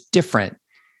 it's just different.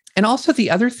 And also the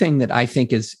other thing that I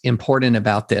think is important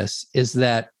about this is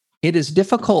that it is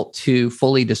difficult to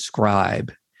fully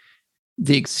describe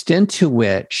the extent to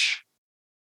which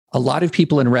a lot of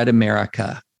people in Red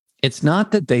America, it's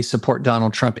not that they support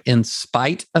Donald Trump in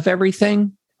spite of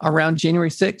everything around January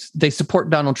 6th. They support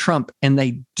Donald Trump and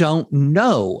they don't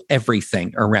know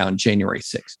everything around January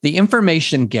 6th. The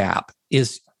information gap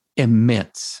is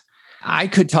immense. I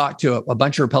could talk to a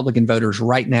bunch of Republican voters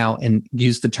right now and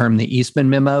use the term the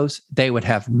Eastman memos. They would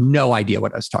have no idea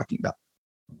what I was talking about.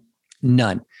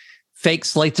 None. Fake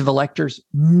slates of electors,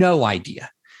 no idea.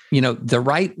 The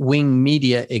right-wing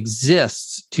media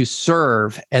exists to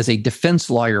serve as a defense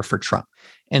lawyer for Trump.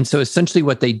 And so essentially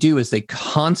what they do is they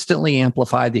constantly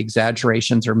amplify the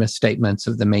exaggerations or misstatements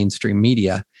of the mainstream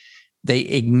media. They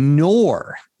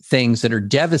ignore things that are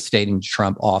devastating to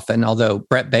Trump often, although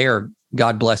Brett Baer,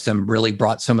 God bless him, really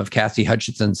brought some of Cassie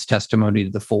Hutchinson's testimony to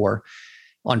the fore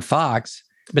on Fox,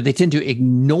 but they tend to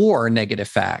ignore negative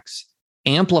facts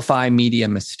amplify media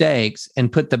mistakes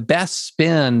and put the best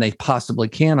spin they possibly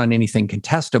can on anything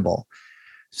contestable.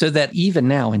 So that even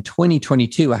now in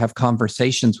 2022, I have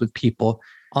conversations with people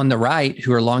on the right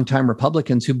who are longtime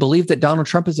Republicans who believe that Donald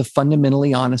Trump is a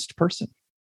fundamentally honest person.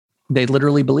 They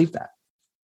literally believe that.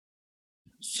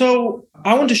 So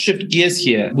I want to shift gears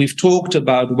here. We've talked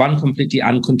about one completely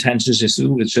uncontentious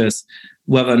issue, which is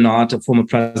whether or not a former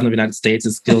president of the United States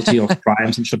is guilty of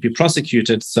crimes and should be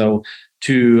prosecuted. So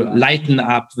to lighten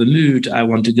up the mood, I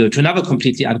want to go to another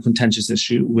completely uncontentious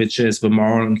issue, which is the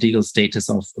moral and legal status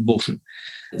of abortion.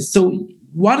 So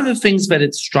one of the things that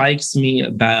it strikes me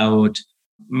about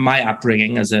my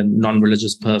upbringing as a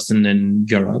non-religious person in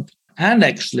Europe, and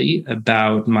actually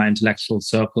about my intellectual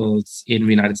circles in the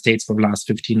United States for the last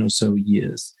 15 or so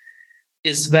years,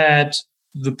 is that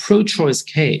the pro-choice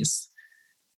case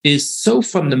is so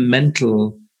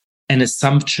fundamental an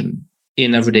assumption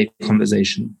in everyday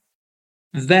conversation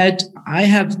that I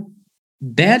have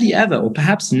barely ever, or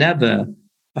perhaps never,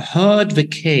 heard the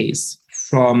case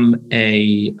from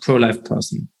a pro-life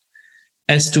person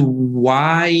as to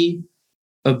why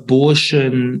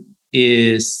abortion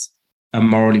is a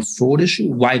morally flawed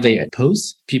issue, why they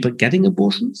oppose people getting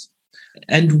abortions,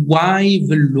 and why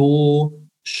the law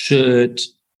should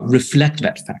reflect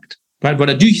that fact. Right? What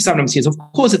I do sometimes hear is, of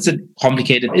course, it's a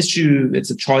complicated issue. It's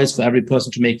a choice for every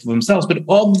person to make for themselves, but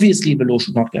obviously the law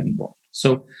should not get involved.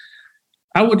 So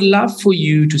I would love for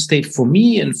you to state for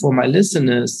me and for my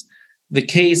listeners the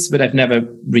case that I've never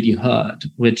really heard,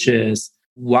 which is,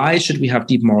 why should we have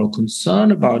deep moral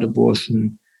concern about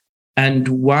abortion? And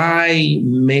why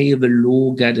may the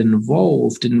law get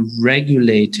involved in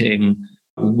regulating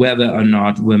whether or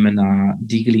not women are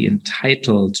legally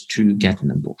entitled to get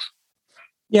an abortion?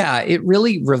 Yeah, it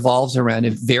really revolves around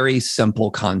a very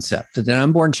simple concept that an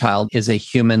unborn child is a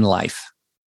human life.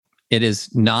 It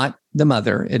is not the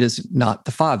mother. It is not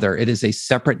the father. It is a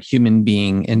separate human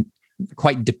being and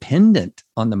quite dependent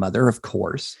on the mother, of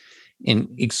course, and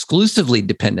exclusively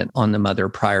dependent on the mother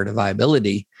prior to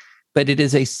viability. But it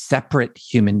is a separate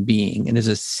human being. And as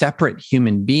a separate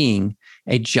human being,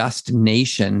 a just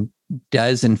nation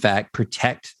does, in fact,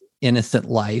 protect innocent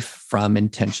life from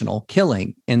intentional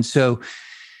killing. And so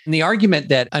the argument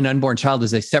that an unborn child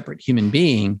is a separate human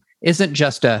being isn't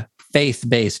just a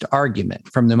faith-based argument.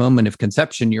 From the moment of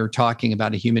conception, you're talking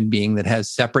about a human being that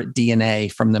has separate DNA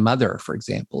from the mother, for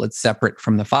example. It's separate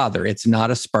from the father. It's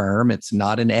not a sperm. It's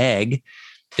not an egg.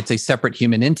 It's a separate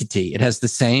human entity. It has the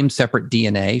same separate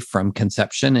DNA from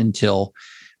conception until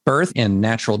birth and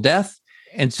natural death.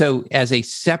 And so as a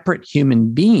separate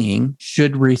human being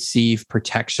should receive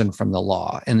protection from the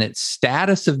law. And its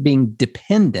status of being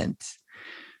dependent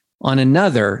on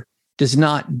another does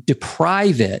not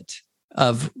deprive it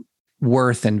of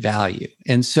worth and value.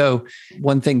 And so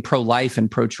one thing pro-life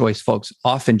and pro-choice folks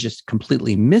often just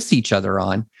completely miss each other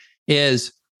on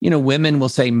is, women will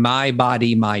say, my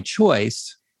body, my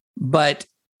choice. But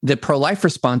the pro-life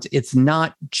response, it's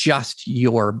not just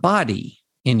your body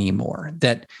anymore.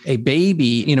 That a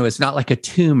baby, is not like a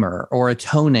tumor or a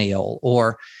toenail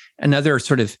or another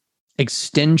sort of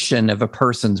extension of a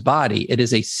person's body. It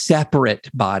is a separate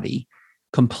body,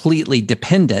 completely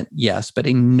dependent, yes, but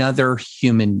another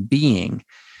human being.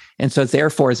 And so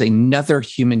therefore, as another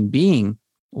human being,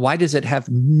 why does it have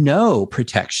no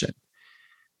protection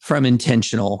from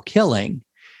intentional killing?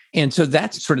 And so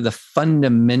that's sort of the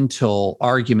fundamental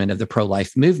argument of the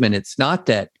pro-life movement. It's not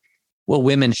that,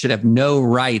 women should have no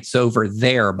rights over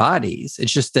their bodies.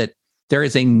 It's just that there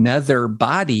is another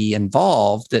body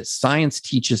involved that science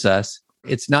teaches us.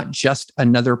 It's not just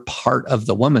another part of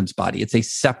the woman's body. It's a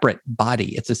separate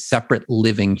body. It's a separate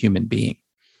living human being.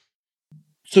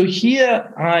 So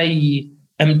here I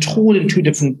am torn in two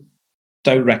different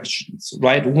directions,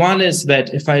 right? One is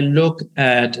that if I look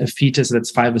at a fetus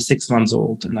that's 5 or 6 months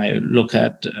old and I look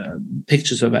at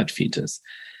pictures of that fetus,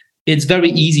 it's very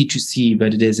easy to see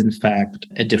that it is in fact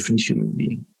a different human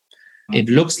being. It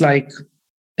looks like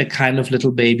a kind of little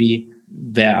baby.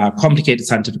 There are complicated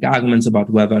scientific arguments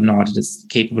about whether or not it is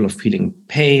capable of feeling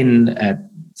pain at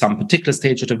some particular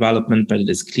stage of development, but it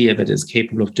is clear that it is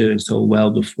capable of doing so well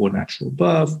before natural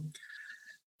birth.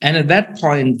 And at that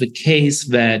point, the case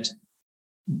that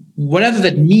whatever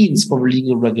that means for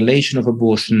legal regulation of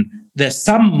abortion, there's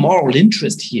some moral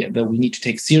interest here that we need to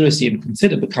take seriously and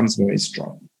consider becomes very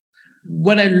strong.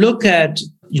 When I look at,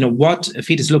 what a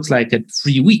fetus looks like at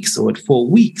 3 weeks or at 4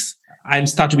 weeks, I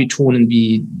start to be torn in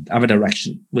the other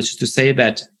direction, which is to say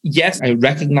that, yes, I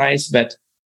recognize that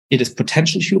it is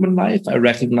potential human life. I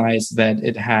recognize that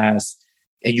it has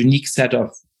a unique set of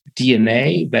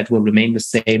DNA that will remain the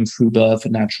same through birth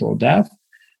and natural death.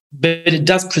 but it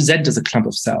does present as a clump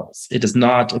of cells. It does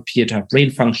not appear to have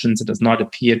brain functions. It does not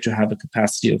appear to have a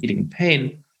capacity of feeling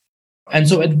pain. And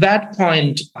so at that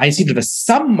point, I see that there's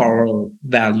some moral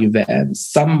value there,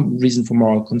 some reason for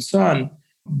moral concern,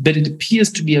 but it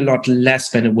appears to be a lot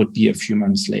less than it would be a few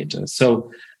months later.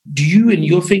 So do you, in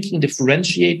your thinking,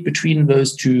 differentiate between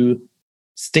those two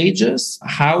stages?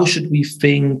 How should we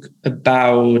think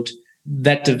about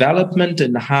that development,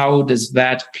 and how does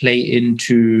that play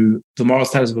into the moral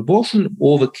status of abortion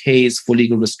or the case for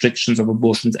legal restrictions of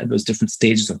abortions at those different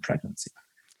stages of pregnancy?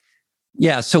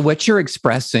 Yeah. So what you're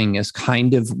expressing is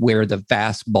kind of where the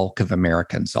vast bulk of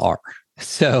Americans are.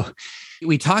 So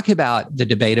we talk about the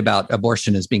debate about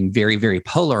abortion as being very, very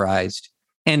polarized,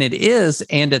 and it is,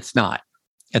 and it's not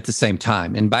at the same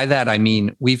time. And by that, I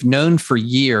mean, we've known for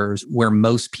years where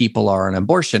most people are on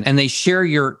abortion, and they share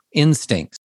your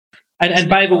instincts. And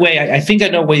by the way, I think I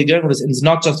know where you're going with this. It's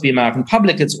not just the American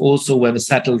public, it's also where the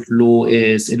settled law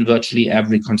is in virtually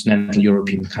every continental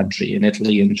European country, in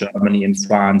Italy, in Germany, in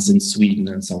France, in Sweden,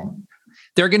 and so on.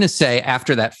 They're going to say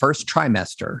after that first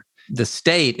trimester, the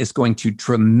state is going to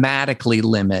dramatically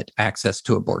limit access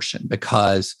to abortion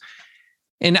because,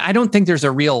 and I don't think there's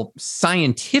a real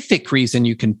scientific reason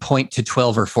you can point to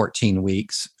 12 or 14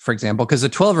 weeks, for example, because a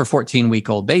 12 or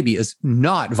 14-week-old baby is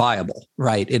not viable,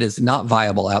 right? It is not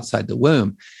viable outside the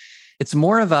womb. It's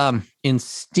more of an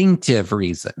instinctive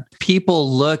reason.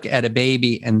 People look at a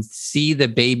baby and see the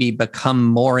baby become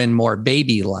more and more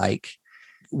baby-like,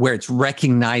 where it's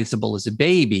recognizable as a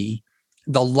baby.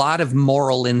 A lot of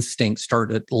moral instincts start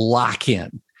to lock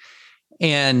in.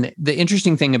 And the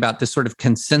interesting thing about this sort of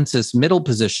consensus middle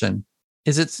position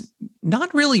is it's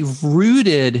not really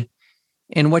rooted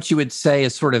in what you would say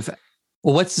is sort of,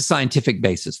 well, what's the scientific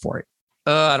basis for it?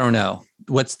 I don't know.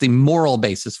 What's the moral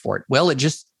basis for it? Well, it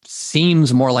just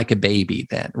seems more like a baby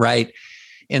then, right?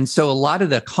 And so a lot of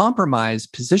the compromise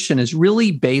position is really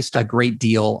based a great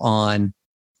deal on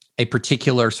a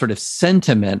particular sort of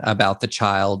sentiment about the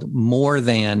child more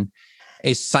than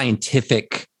a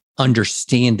scientific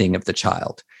understanding of the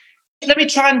child. Let me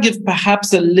try and give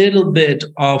perhaps a little bit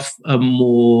of a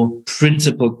more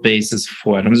principled basis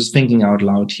for it. I'm just thinking out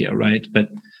loud here, right? But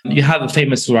you have a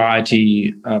famous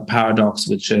variety paradox,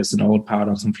 which is an old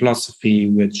paradox in philosophy,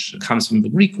 which comes from the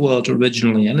Greek world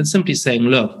originally. And it's simply saying,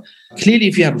 look, clearly,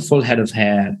 if you have a full head of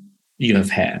hair, you have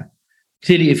hair.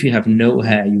 Clearly, if you have no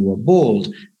hair, you are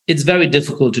bald. It's very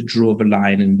difficult to draw the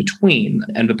line in between.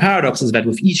 And the paradox is that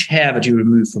with each hair that you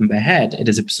remove from the head, it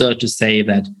is absurd to say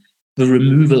that the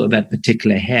removal of that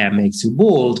particular hair makes you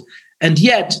bald. And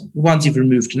yet, once you've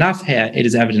removed enough hair, it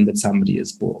is evident that somebody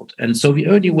is bald. And so the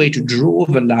only way to draw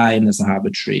the line is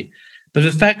arbitrary. But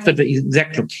the fact that the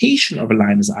exact location of a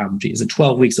line is arbitrary, is it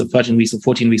 12 weeks or 13 weeks or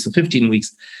 14 weeks or 15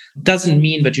 weeks, doesn't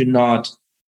mean that you're not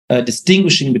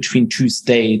distinguishing between two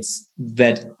states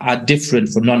that are different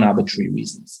for non-arbitrary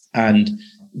reasons. And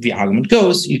the argument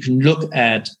goes, you can look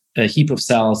at a heap of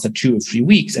cells at 2 or 3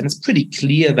 weeks, and it's pretty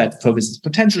clear that for this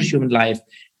potential human life,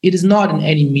 it is not in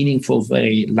any meaningful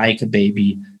way like a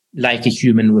baby, like a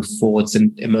human with thoughts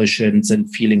and emotions and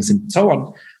feelings and so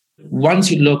on. Once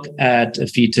you look at a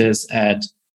fetus at,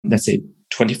 let's say,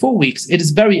 24 weeks, it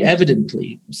is very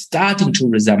evidently starting to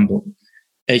resemble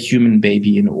a human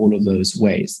baby in all of those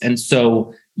ways. And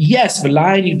so, yes, the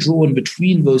line you draw in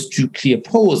between those two clear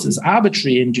poles is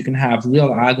arbitrary, and you can have real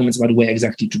arguments about where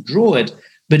exactly to draw it,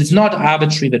 but it's not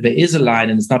arbitrary that there is a line,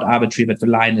 and it's not arbitrary that the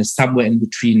line is somewhere in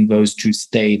between those two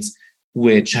states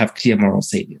which have clear moral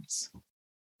salience.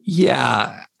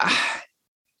 Yeah,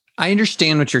 I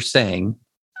understand what you're saying.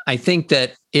 I think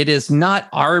that it is not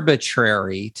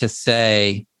arbitrary to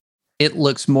say it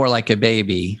looks more like a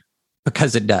baby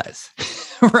because it does.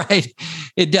 Right?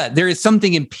 It does. There is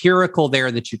something empirical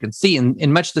there that you can see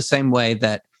in much the same way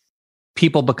that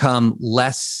people become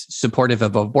less supportive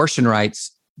of abortion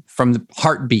rights from the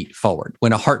heartbeat forward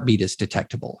when a heartbeat is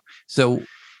detectable. So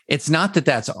it's not that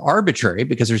that's arbitrary,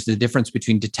 because there's the difference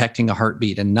between detecting a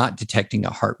heartbeat and not detecting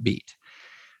a heartbeat.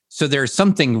 So there's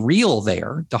something real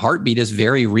there. The heartbeat is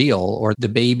very real, or the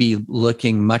baby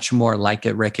looking much more like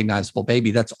a recognizable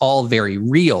baby. That's all very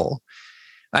real.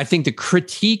 I think the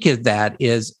critique of that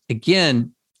is,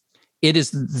 again, it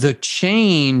is the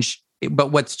change,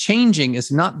 but what's changing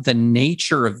is not the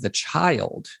nature of the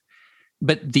child,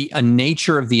 but the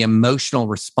nature of the emotional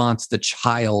response the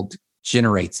child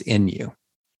generates in you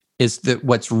is that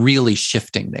what's really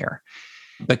shifting there.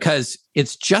 Because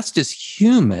it's just as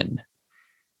human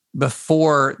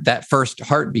before that first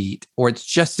heartbeat, or it's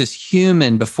just as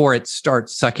human before it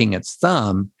starts sucking its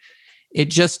thumb. It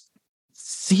just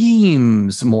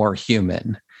seems more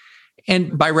human.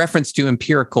 And by reference to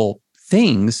empirical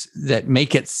things that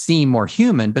make it seem more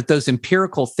human, but those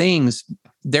empirical things,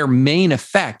 their main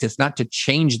effect is not to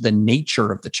change the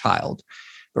nature of the child,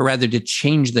 but rather to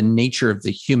change the nature of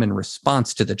the human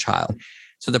response to the child.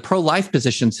 So the pro-life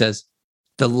position says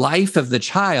the life of the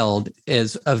child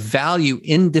is of value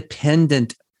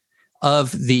independent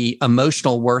of the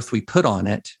emotional worth we put on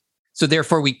it. So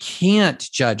therefore, we can't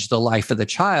judge the life of the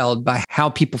child by how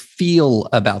people feel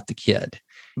about the kid.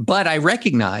 But I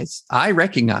recognize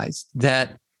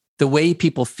that the way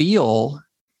people feel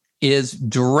is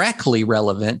directly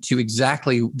relevant to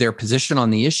exactly their position on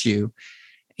the issue,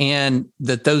 and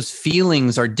that those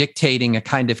feelings are dictating a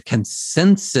kind of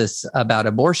consensus about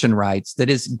abortion rights that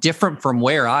is different from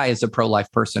where I, as a pro-life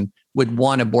person, would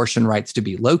want abortion rights to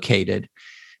be located,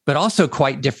 but also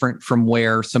quite different from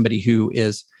where somebody who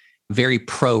is very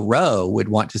pro-Roe would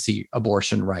want to see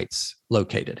abortion rights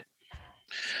located.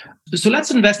 So let's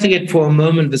investigate for a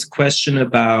moment this question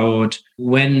about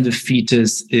when the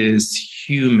fetus is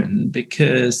human,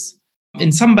 because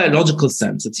in some biological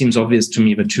sense, it seems obvious to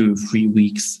me that 2 or 3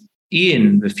 weeks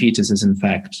in, the fetus is in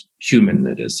fact human.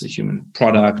 It is a human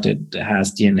product. It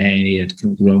has DNA. It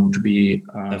can grow to be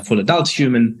a full adult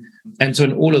human. And so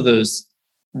in all of those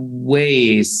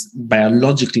ways,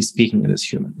 biologically speaking, it is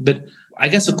human. But I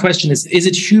guess the question is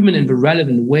it human in the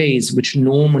relevant ways which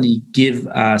normally give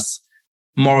us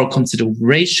moral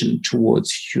consideration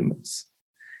towards humans?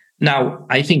 Now,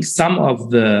 I think some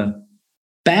of the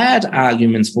bad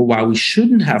arguments for why we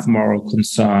shouldn't have moral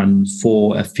concern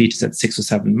for a fetus at 6 or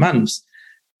 7 months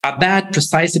are bad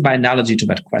precisely by analogy to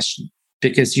that question.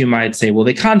 Because you might say, well,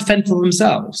 they can't fend for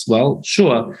themselves. Well,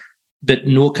 sure, but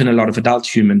nor can a lot of adult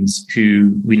humans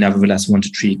who we nevertheless want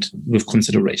to treat with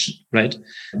consideration, right?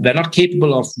 They're not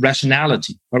capable of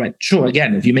rationality. All right, sure,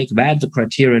 again, if you make that the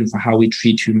criterion for how we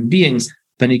treat human beings,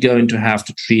 then you're going to have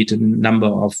to treat a number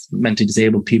of mentally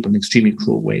disabled people in extremely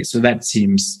cruel ways. So that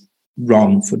seems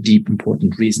wrong for deep,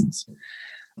 important reasons.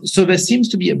 So there seems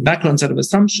to be a background set of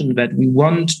assumption that we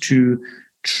want to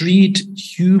treat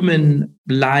human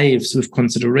lives with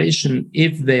consideration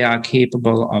if they are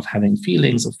capable of having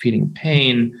feelings, of feeling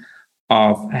pain,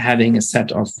 of having a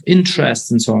set of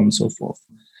interests, and so on and so forth.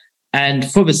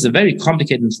 And for this is a very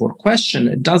complicated and fraught question,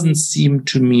 it doesn't seem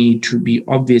to me to be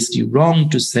obviously wrong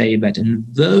to say that in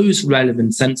those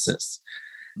relevant senses,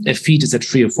 a fetus at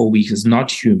 3 or 4 weeks is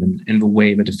not human in the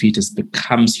way that a fetus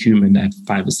becomes human at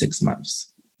 5 or 6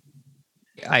 months.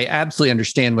 I absolutely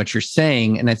understand what you're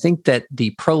saying. And I think that the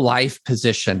pro-life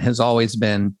position has always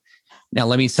been, now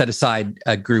let me set aside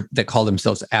a group that call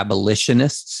themselves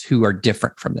abolitionists who are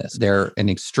different from this. They're an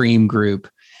extreme group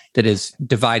that is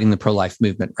dividing the pro-life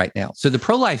movement right now. So the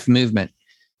pro-life movement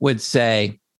would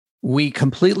say, we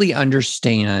completely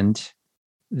understand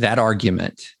that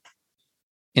argument.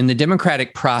 In the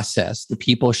democratic process, the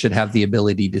people should have the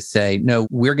ability to say, no,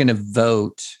 we're going to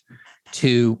vote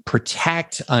to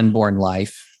protect unborn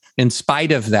life in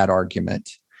spite of that argument.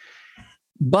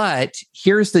 But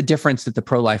here's the difference that the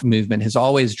pro-life movement has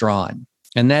always drawn.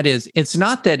 And that is, it's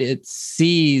not that it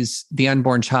sees the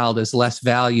unborn child as less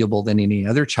valuable than any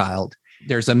other child.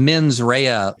 There's a mens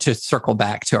rea, to circle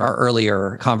back to our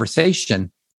earlier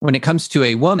conversation. When it comes to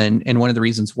a woman, and one of the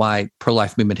reasons why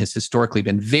pro-life movement has historically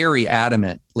been very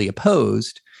adamantly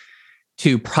opposed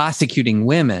to prosecuting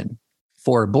women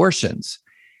for abortions,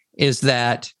 is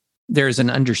that there's an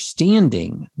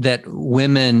understanding that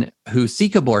women who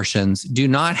seek abortions do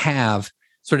not have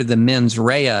sort of the mens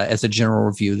rea as a general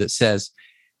review that says,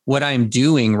 what I'm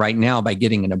doing right now by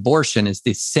getting an abortion is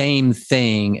the same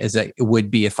thing as it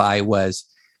would be if I was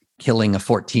killing a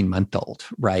 14-month-old,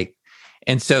 right?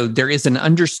 And so there is an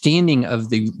understanding of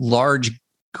the large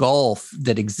gulf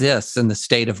that exists in the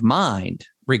state of mind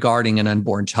regarding an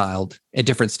unborn child at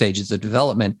different stages of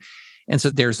development. And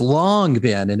so there's long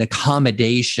been an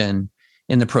accommodation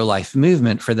in the pro-life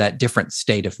movement for that different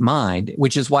state of mind,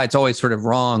 which is why it's always sort of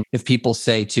wrong if people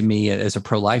say to me as a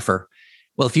pro-lifer,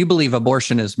 well, if you believe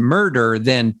abortion is murder,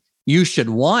 then you should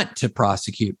want to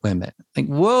prosecute women. Like,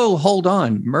 whoa, hold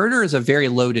on. Murder is a very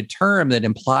loaded term that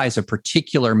implies a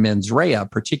particular mens rea, a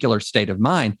particular state of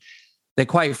mind that,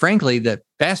 quite frankly, the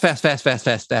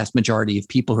vast majority of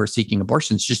people who are seeking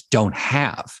abortions just don't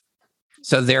have.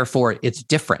 So therefore, it's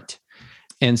different.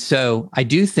 And so I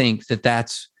do think that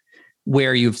that's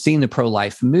where you've seen the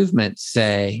pro-life movement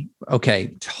say,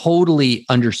 okay, totally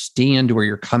understand where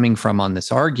you're coming from on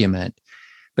this argument.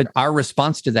 But our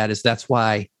response to that is that's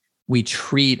why we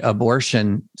treat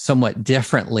abortion somewhat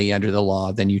differently under the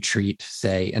law than you treat,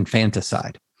 say,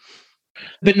 infanticide.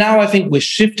 But now I think we're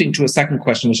shifting to a second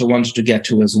question, which I wanted to get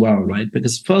to as well, right?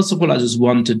 Because first of all, I just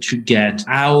wanted to get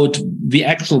out the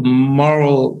actual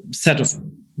moral set of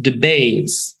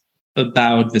debates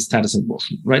about the status of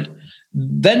abortion, right?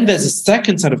 Then there's a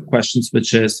second set of questions,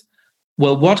 which is,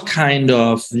 well, what kind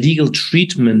of legal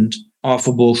treatment of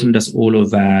abortion does all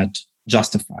of that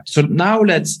justify? So now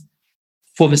let's,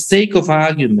 for the sake of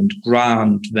argument,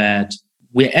 grant that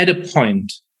we're at a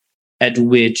point at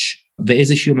which there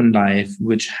is a human life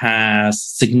which has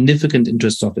significant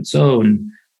interests of its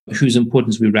own, whose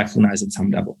importance we recognize at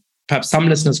some level. Perhaps some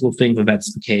listeners will think that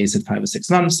that's the case at 5 or 6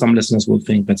 months. Some listeners will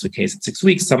think that's the case at 6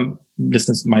 weeks. Some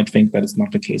listeners might think that it's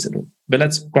not the case at all. But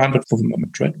let's grant it for the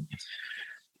moment, right?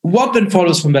 What then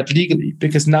follows from that legally?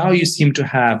 Because now you seem to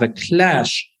have a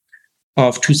clash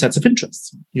of two sets of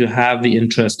interests. You have the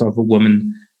interest of a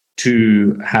woman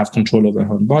to have control over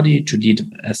her own body, to lead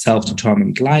a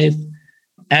self-determined life.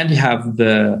 And you have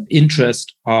the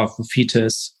interest of a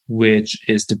fetus, which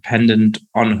is dependent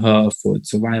on her for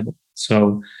its survival.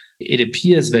 So it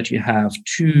appears that you have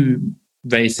two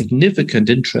very significant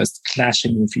interests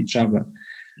clashing with each other.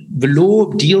 The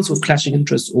law deals with clashing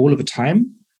interests all of the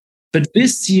time, but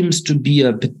this seems to be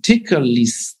a particularly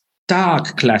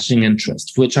stark clashing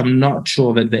interest, for which I'm not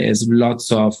sure that there is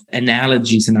lots of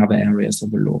analogies in other areas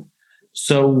of the law.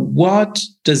 So what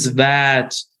does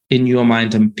that, in your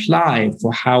mind, imply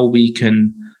for how we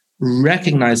can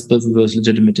recognize both of those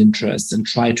legitimate interests and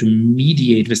try to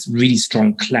mediate this really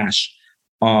strong clash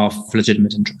of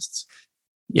legitimate interests?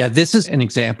 Yeah, this is an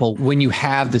example when you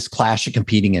have this clash of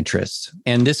competing interests.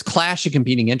 And this clash of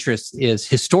competing interests is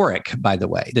historic, by the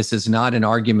way. This is not an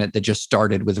argument that just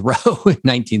started with Roe in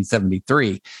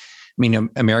 1973. I mean,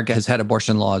 America has had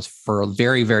abortion laws for a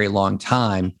very, very long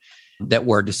time that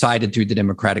were decided through the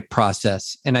democratic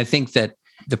process. And I think that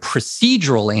the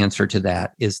procedural answer to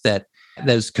that is that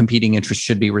those competing interests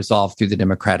should be resolved through the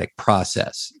democratic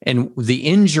process. And the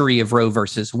injury of Roe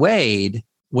versus Wade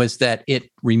was that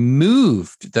it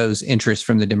removed those interests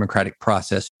from the democratic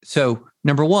process. So,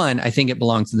 number one, I think it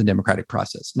belongs in the democratic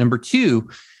process. Number two,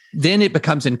 then it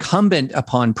becomes incumbent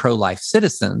upon pro-life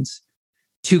citizens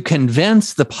to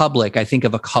convince the public, I think,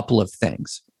 of a couple of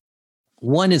things.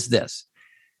 One is this: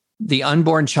 the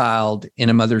unborn child in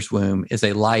a mother's womb is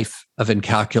a life of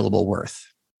incalculable worth.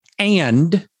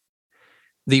 And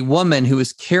the woman who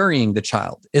is carrying the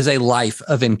child is a life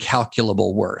of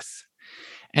incalculable worth.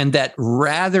 And that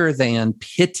rather than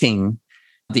pitting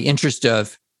the interest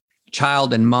of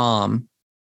child and mom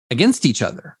against each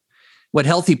other, what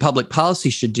healthy public policy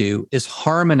should do is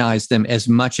harmonize them as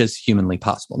much as humanly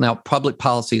possible. Now, public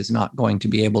policy is not going to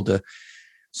be able to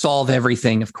solve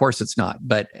everything. Of course it's not.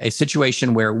 But a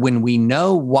situation where when we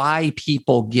know why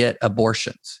people get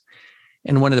abortions,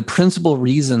 and one of the principal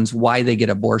reasons why they get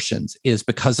abortions is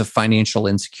because of financial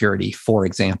insecurity, for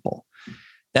example,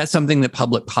 that's something that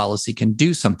public policy can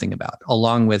do something about,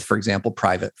 along with, for example,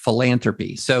 private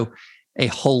philanthropy. So a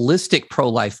holistic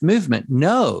pro-life movement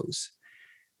knows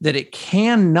that it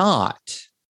cannot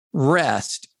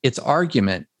rest its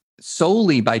argument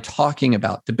solely by talking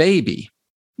about the baby,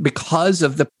 because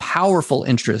of the powerful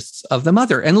interests of the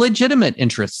mother and legitimate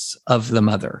interests of the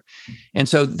mother. And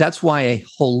so that's why a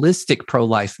holistic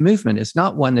pro-life movement is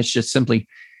not one that's just simply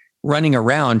running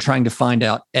around trying to find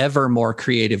out ever more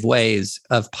creative ways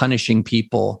of punishing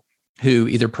people who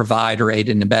either provide or aid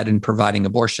and abet in providing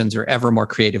abortions, or ever more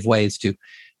creative ways to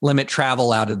limit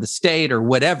travel out of the state, or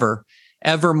whatever,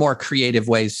 ever more creative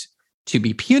ways to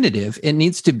be punitive. It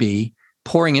needs to be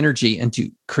pouring energy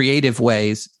into creative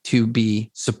ways to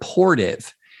be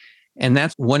supportive. And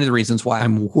that's one of the reasons why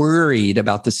I'm worried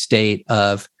about the state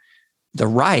of the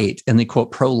right and the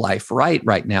quote pro-life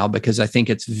right now, because I think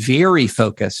it's very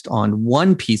focused on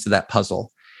one piece of that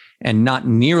puzzle and not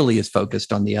nearly as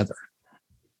focused on the other.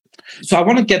 So I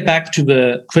want to get back to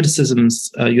the criticisms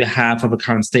you have of the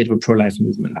current state of the pro-life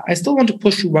movement. I still want to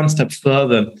push you one step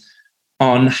further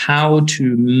on how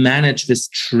to manage this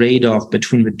trade-off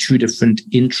between the two different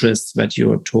interests that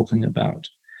you're talking about.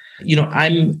 You know,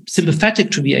 I'm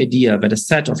sympathetic to the idea that a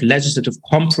set of legislative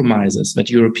compromises that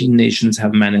European nations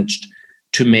have managed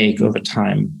to make over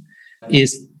time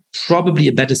is probably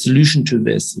a better solution to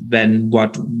this than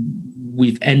what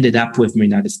we've ended up with in the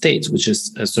United States, which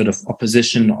is a sort of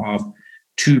opposition of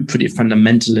two pretty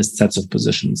fundamentalist sets of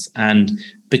positions. And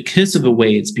because of the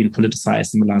way it's been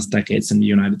politicized in the last decades in the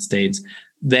United States,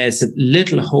 there's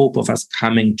little hope of us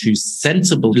coming to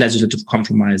sensible legislative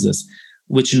compromises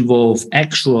which involve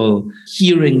actual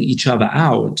hearing each other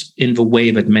out in the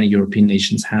way that many European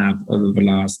nations have over the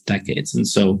last decades. And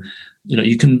so, you know,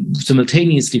 you can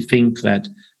simultaneously think that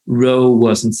Roe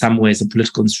was in some ways a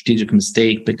political and strategic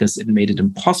mistake because it made it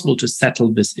impossible to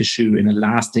settle this issue in a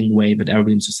lasting way that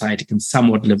everybody in society can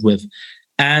somewhat live with,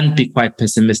 and be quite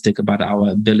pessimistic about our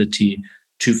ability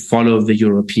to follow the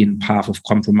European path of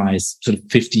compromise sort of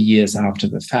 50 years after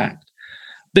the fact.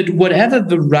 But whatever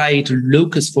the right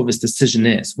locus for this decision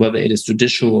is, whether it is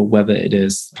judicial or whether it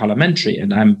is parliamentary,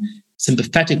 and I'm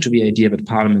sympathetic to the idea that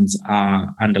parliaments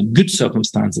are, under good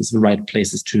circumstances, the right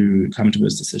places to come to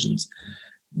those decisions,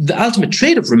 the ultimate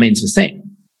trade-off remains the same,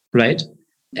 right?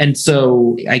 And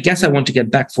so I guess I want to get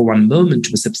back for one moment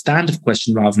to a substantive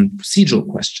question rather than a procedural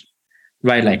question,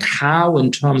 right? Like how,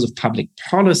 in terms of public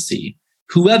policy,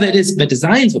 whoever it is that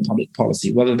designs the public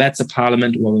policy, whether that's a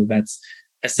parliament or whether that's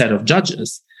a set of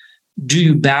judges, do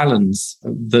you balance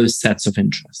those sets of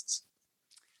interests?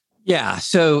 Yeah.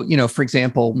 So, for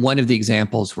example, one of the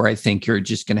examples where I think you're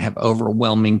just going to have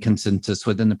overwhelming consensus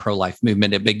within the pro-life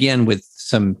movement, it began with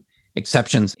some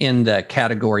exceptions in the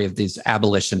category of these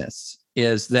abolitionists,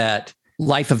 is that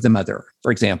life of the mother,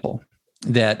 for example,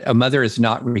 that a mother is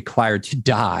not required to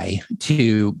die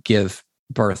to give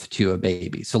birth to a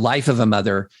baby. So life of a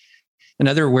mother.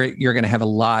 Another where you're going to have a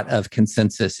lot of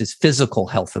consensus is physical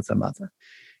health of the mother.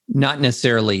 Not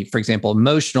necessarily, for example,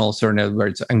 emotional. So in other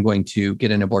words, I'm going to get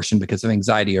an abortion because of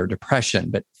anxiety or depression,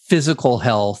 but physical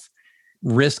health,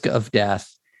 risk of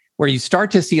death, where you start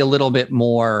to see a little bit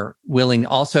more willing.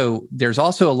 Also, there's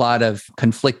also a lot of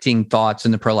conflicting thoughts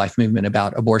in the pro-life movement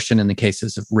about abortion in the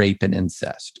cases of rape and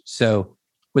incest. So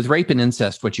with rape and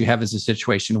incest, what you have is a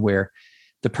situation where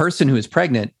the person who is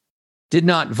pregnant did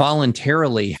not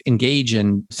voluntarily engage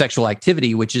in sexual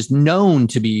activity, which is known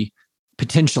to be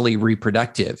potentially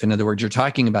reproductive. In other words, you're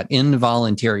talking about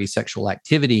involuntary sexual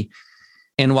activity.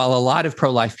 And while a lot of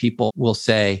pro-life people will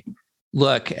say,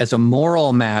 look, as a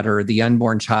moral matter, the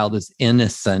unborn child is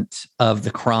innocent of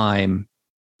the crime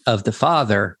of the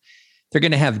father, they're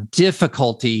going to have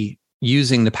difficulty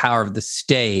using the power of the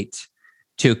state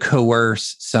to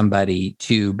coerce somebody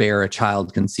to bear a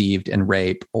child conceived in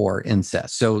rape or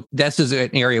incest. So this is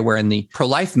an area where in the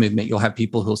pro-life movement, you'll have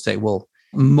people who'll say, well,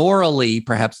 morally,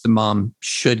 perhaps the mom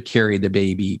should carry the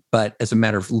baby, but as a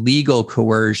matter of legal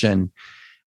coercion,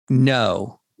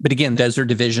 no. But again, those are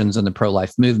divisions in the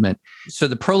pro-life movement. So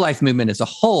the pro-life movement as a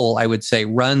whole, I would say,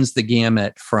 runs the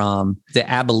gamut from the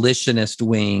abolitionist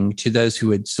wing to those who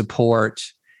would support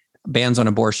bans on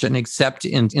abortion, except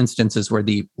in instances where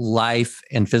the life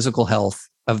and physical health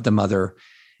of the mother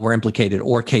were implicated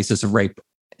or cases of rape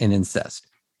and incest.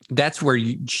 That's where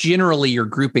you're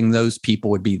grouping those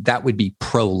people would be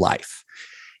pro-life.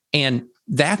 And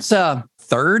that's a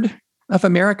third of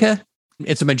America.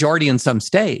 It's a majority in some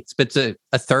states, but it's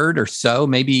a third or so,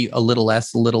 maybe a little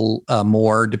less, a little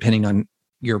more, depending on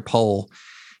your poll.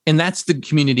 And that's the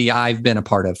community I've been a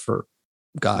part of for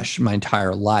my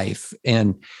entire life.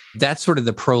 And that's sort of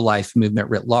the pro-life movement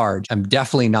writ large. I'm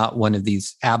definitely not one of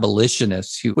these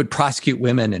abolitionists who would prosecute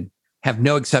women and have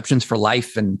no exceptions for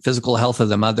life and physical health of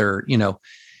the mother,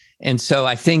 And so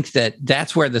I think that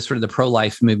that's where the sort of the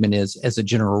pro-life movement is as a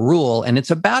general rule. And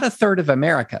it's about a third of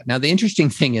America. Now, the interesting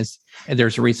thing is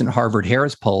there's a recent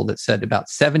Harvard-Harris poll that said about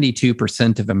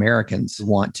 72% of Americans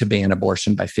want to ban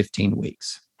abortion by 15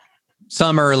 weeks.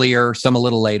 Some earlier, some a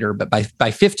little later, but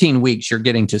by 15 weeks, you're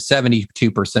getting to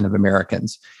 72% of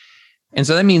Americans. And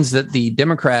so that means that the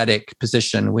Democratic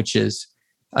position, which is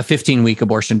a 15-week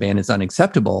abortion ban is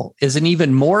unacceptable, is an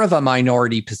even more of a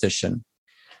minority position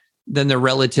than the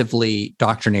relatively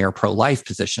doctrinaire pro-life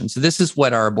position. So this is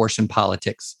what our abortion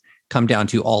politics come down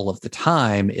to all of the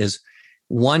time, is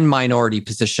one minority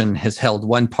position has held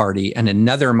one party and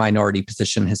another minority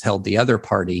position has held the other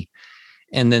party.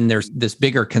 And then there's this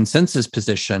bigger consensus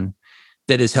position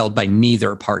that is held by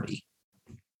neither party.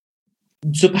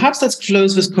 So perhaps let's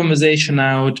close this conversation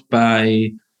out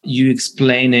by you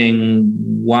explaining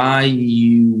why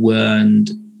you weren't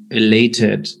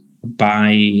elated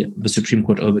by the Supreme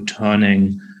Court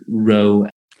overturning Roe.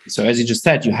 So as you just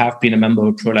said, you have been a member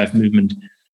of the pro-life movement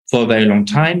for a very long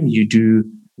time. You do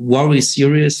worry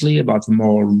seriously about the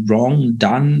moral wrong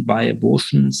done by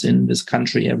abortions in this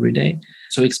country every day.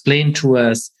 So explain to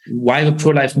us why the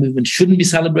pro-life movement shouldn't be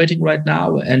celebrating right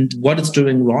now and what it's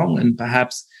doing wrong, and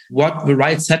perhaps what the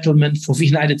right settlement for the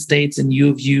United States, in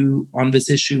your view, on this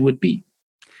issue would be.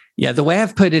 Yeah, the way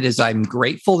I've put it is I'm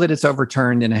grateful that it's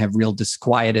overturned, and I have real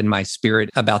disquiet in my spirit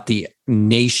about the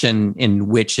nation in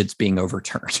which it's being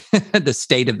overturned, the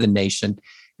state of the nation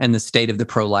and the state of the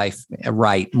pro-life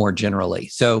right more generally.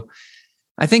 So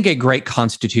I think a great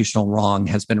constitutional wrong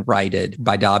has been righted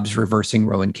by Dobbs reversing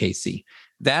Roe and Casey.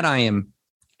 That I am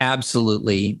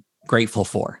absolutely grateful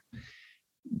for.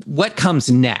 What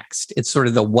comes next? It's sort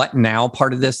of the what now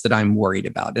part of this that I'm worried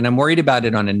about. And I'm worried about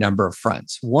it on a number of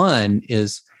fronts. One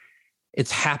is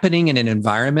It's happening in an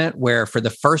environment where for the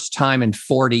first time in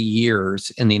 40 years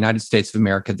in the United States of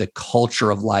America, the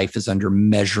culture of life is under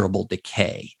measurable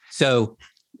decay. So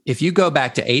if you go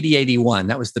back to 80-81,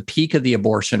 that was the peak of the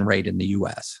abortion rate in the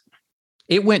US.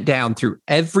 It went down through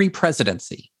every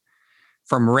presidency,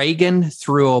 from Reagan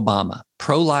through Obama.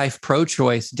 Pro-life,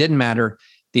 pro-choice, didn't matter.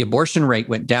 The abortion rate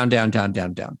went down, down, down,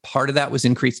 down, down. Part of that was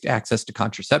increased access to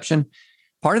contraception.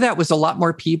 Part of that was a lot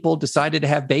more people decided to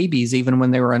have babies even when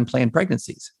they were unplanned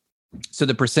pregnancies. So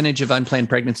the percentage of unplanned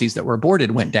pregnancies that were aborted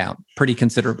went down pretty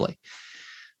considerably.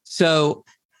 So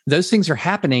those things are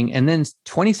happening. And then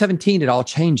 2017, it all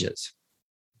changes.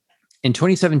 In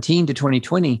 2017 to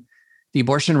 2020, the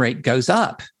abortion rate goes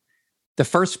up. The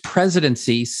first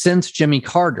presidency since Jimmy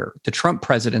Carter, the Trump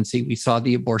presidency, we saw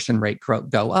the abortion rate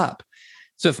go up.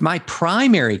 So if my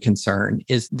primary concern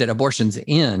is that abortions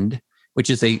end, which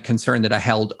is a concern that I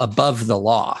held above the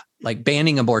law, like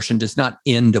banning abortion does not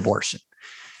end abortion.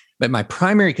 But my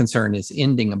primary concern is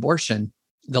ending abortion.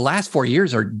 The last 4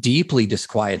 years are deeply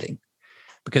disquieting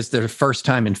because they're the first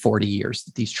time in 40 years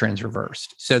that these trends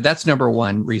reversed. So that's number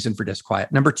one reason for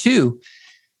disquiet. Number two,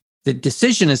 the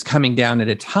decision is coming down at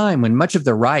a time when much of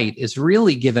the right is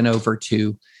really given over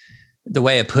to, the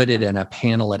way I put it in a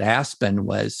panel at Aspen,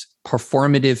 was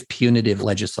performative punitive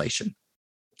legislation.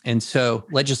 And so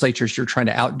legislatures are trying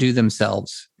to outdo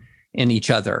themselves in each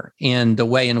other in the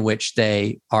way in which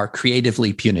they are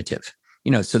creatively punitive.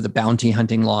 So the bounty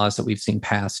hunting laws that we've seen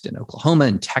passed in Oklahoma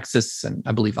and Texas, and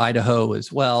I believe Idaho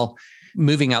as well,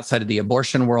 moving outside of the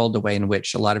abortion world, the way in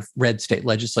which a lot of red state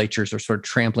legislatures are sort of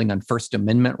trampling on First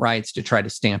Amendment rights to try to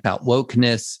stamp out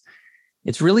wokeness.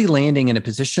 It's really landing in a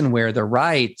position where the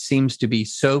right seems to be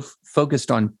so focused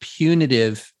on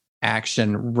punitive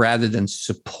action rather than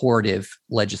supportive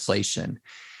legislation.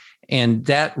 And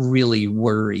that really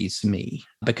worries me,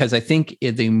 because I think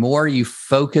the more you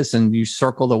focus and you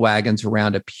circle the wagons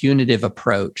around a punitive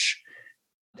approach,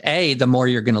 A, the more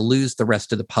you're going to lose the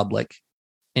rest of the public.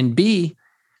 And B,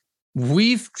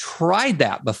 we've tried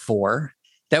that before.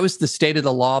 That was the state of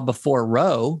the law before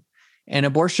Roe, and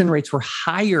abortion rates were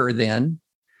higher than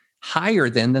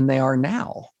they are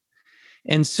now.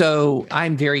 And so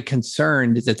I'm very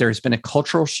concerned that there's been a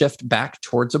cultural shift back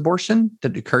towards abortion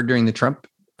that occurred during the Trump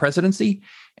presidency,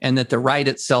 and that the right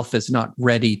itself is not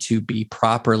ready to be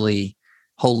properly,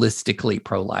 holistically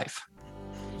pro-life.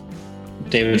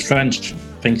 David French,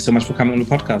 thank you so much for coming on the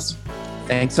podcast.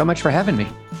 Thanks so much for having me.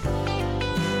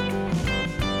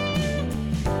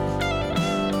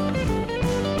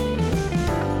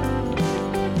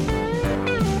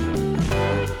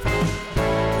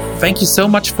 Thank you so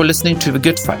much for listening to The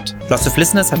Good Fight. Lots of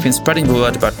listeners have been spreading the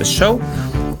word about this show.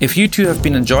 If you too have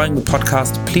been enjoying the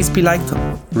podcast, please be like,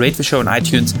 rate the show on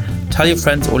iTunes, tell your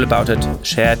friends all about it,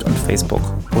 share it on Facebook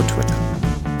or Twitter.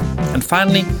 And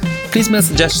finally, please mail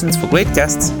suggestions for great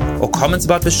guests or comments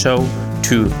about the show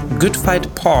to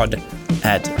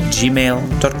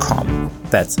goodfightpod@gmail.com.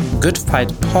 That's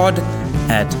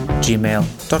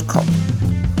goodfightpod@gmail.com.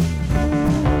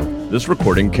 This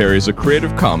recording carries a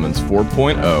Creative Commons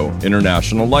 4.0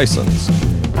 international license.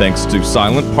 Thanks to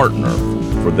Silent Partner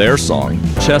for their song,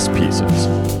 Chess Pieces.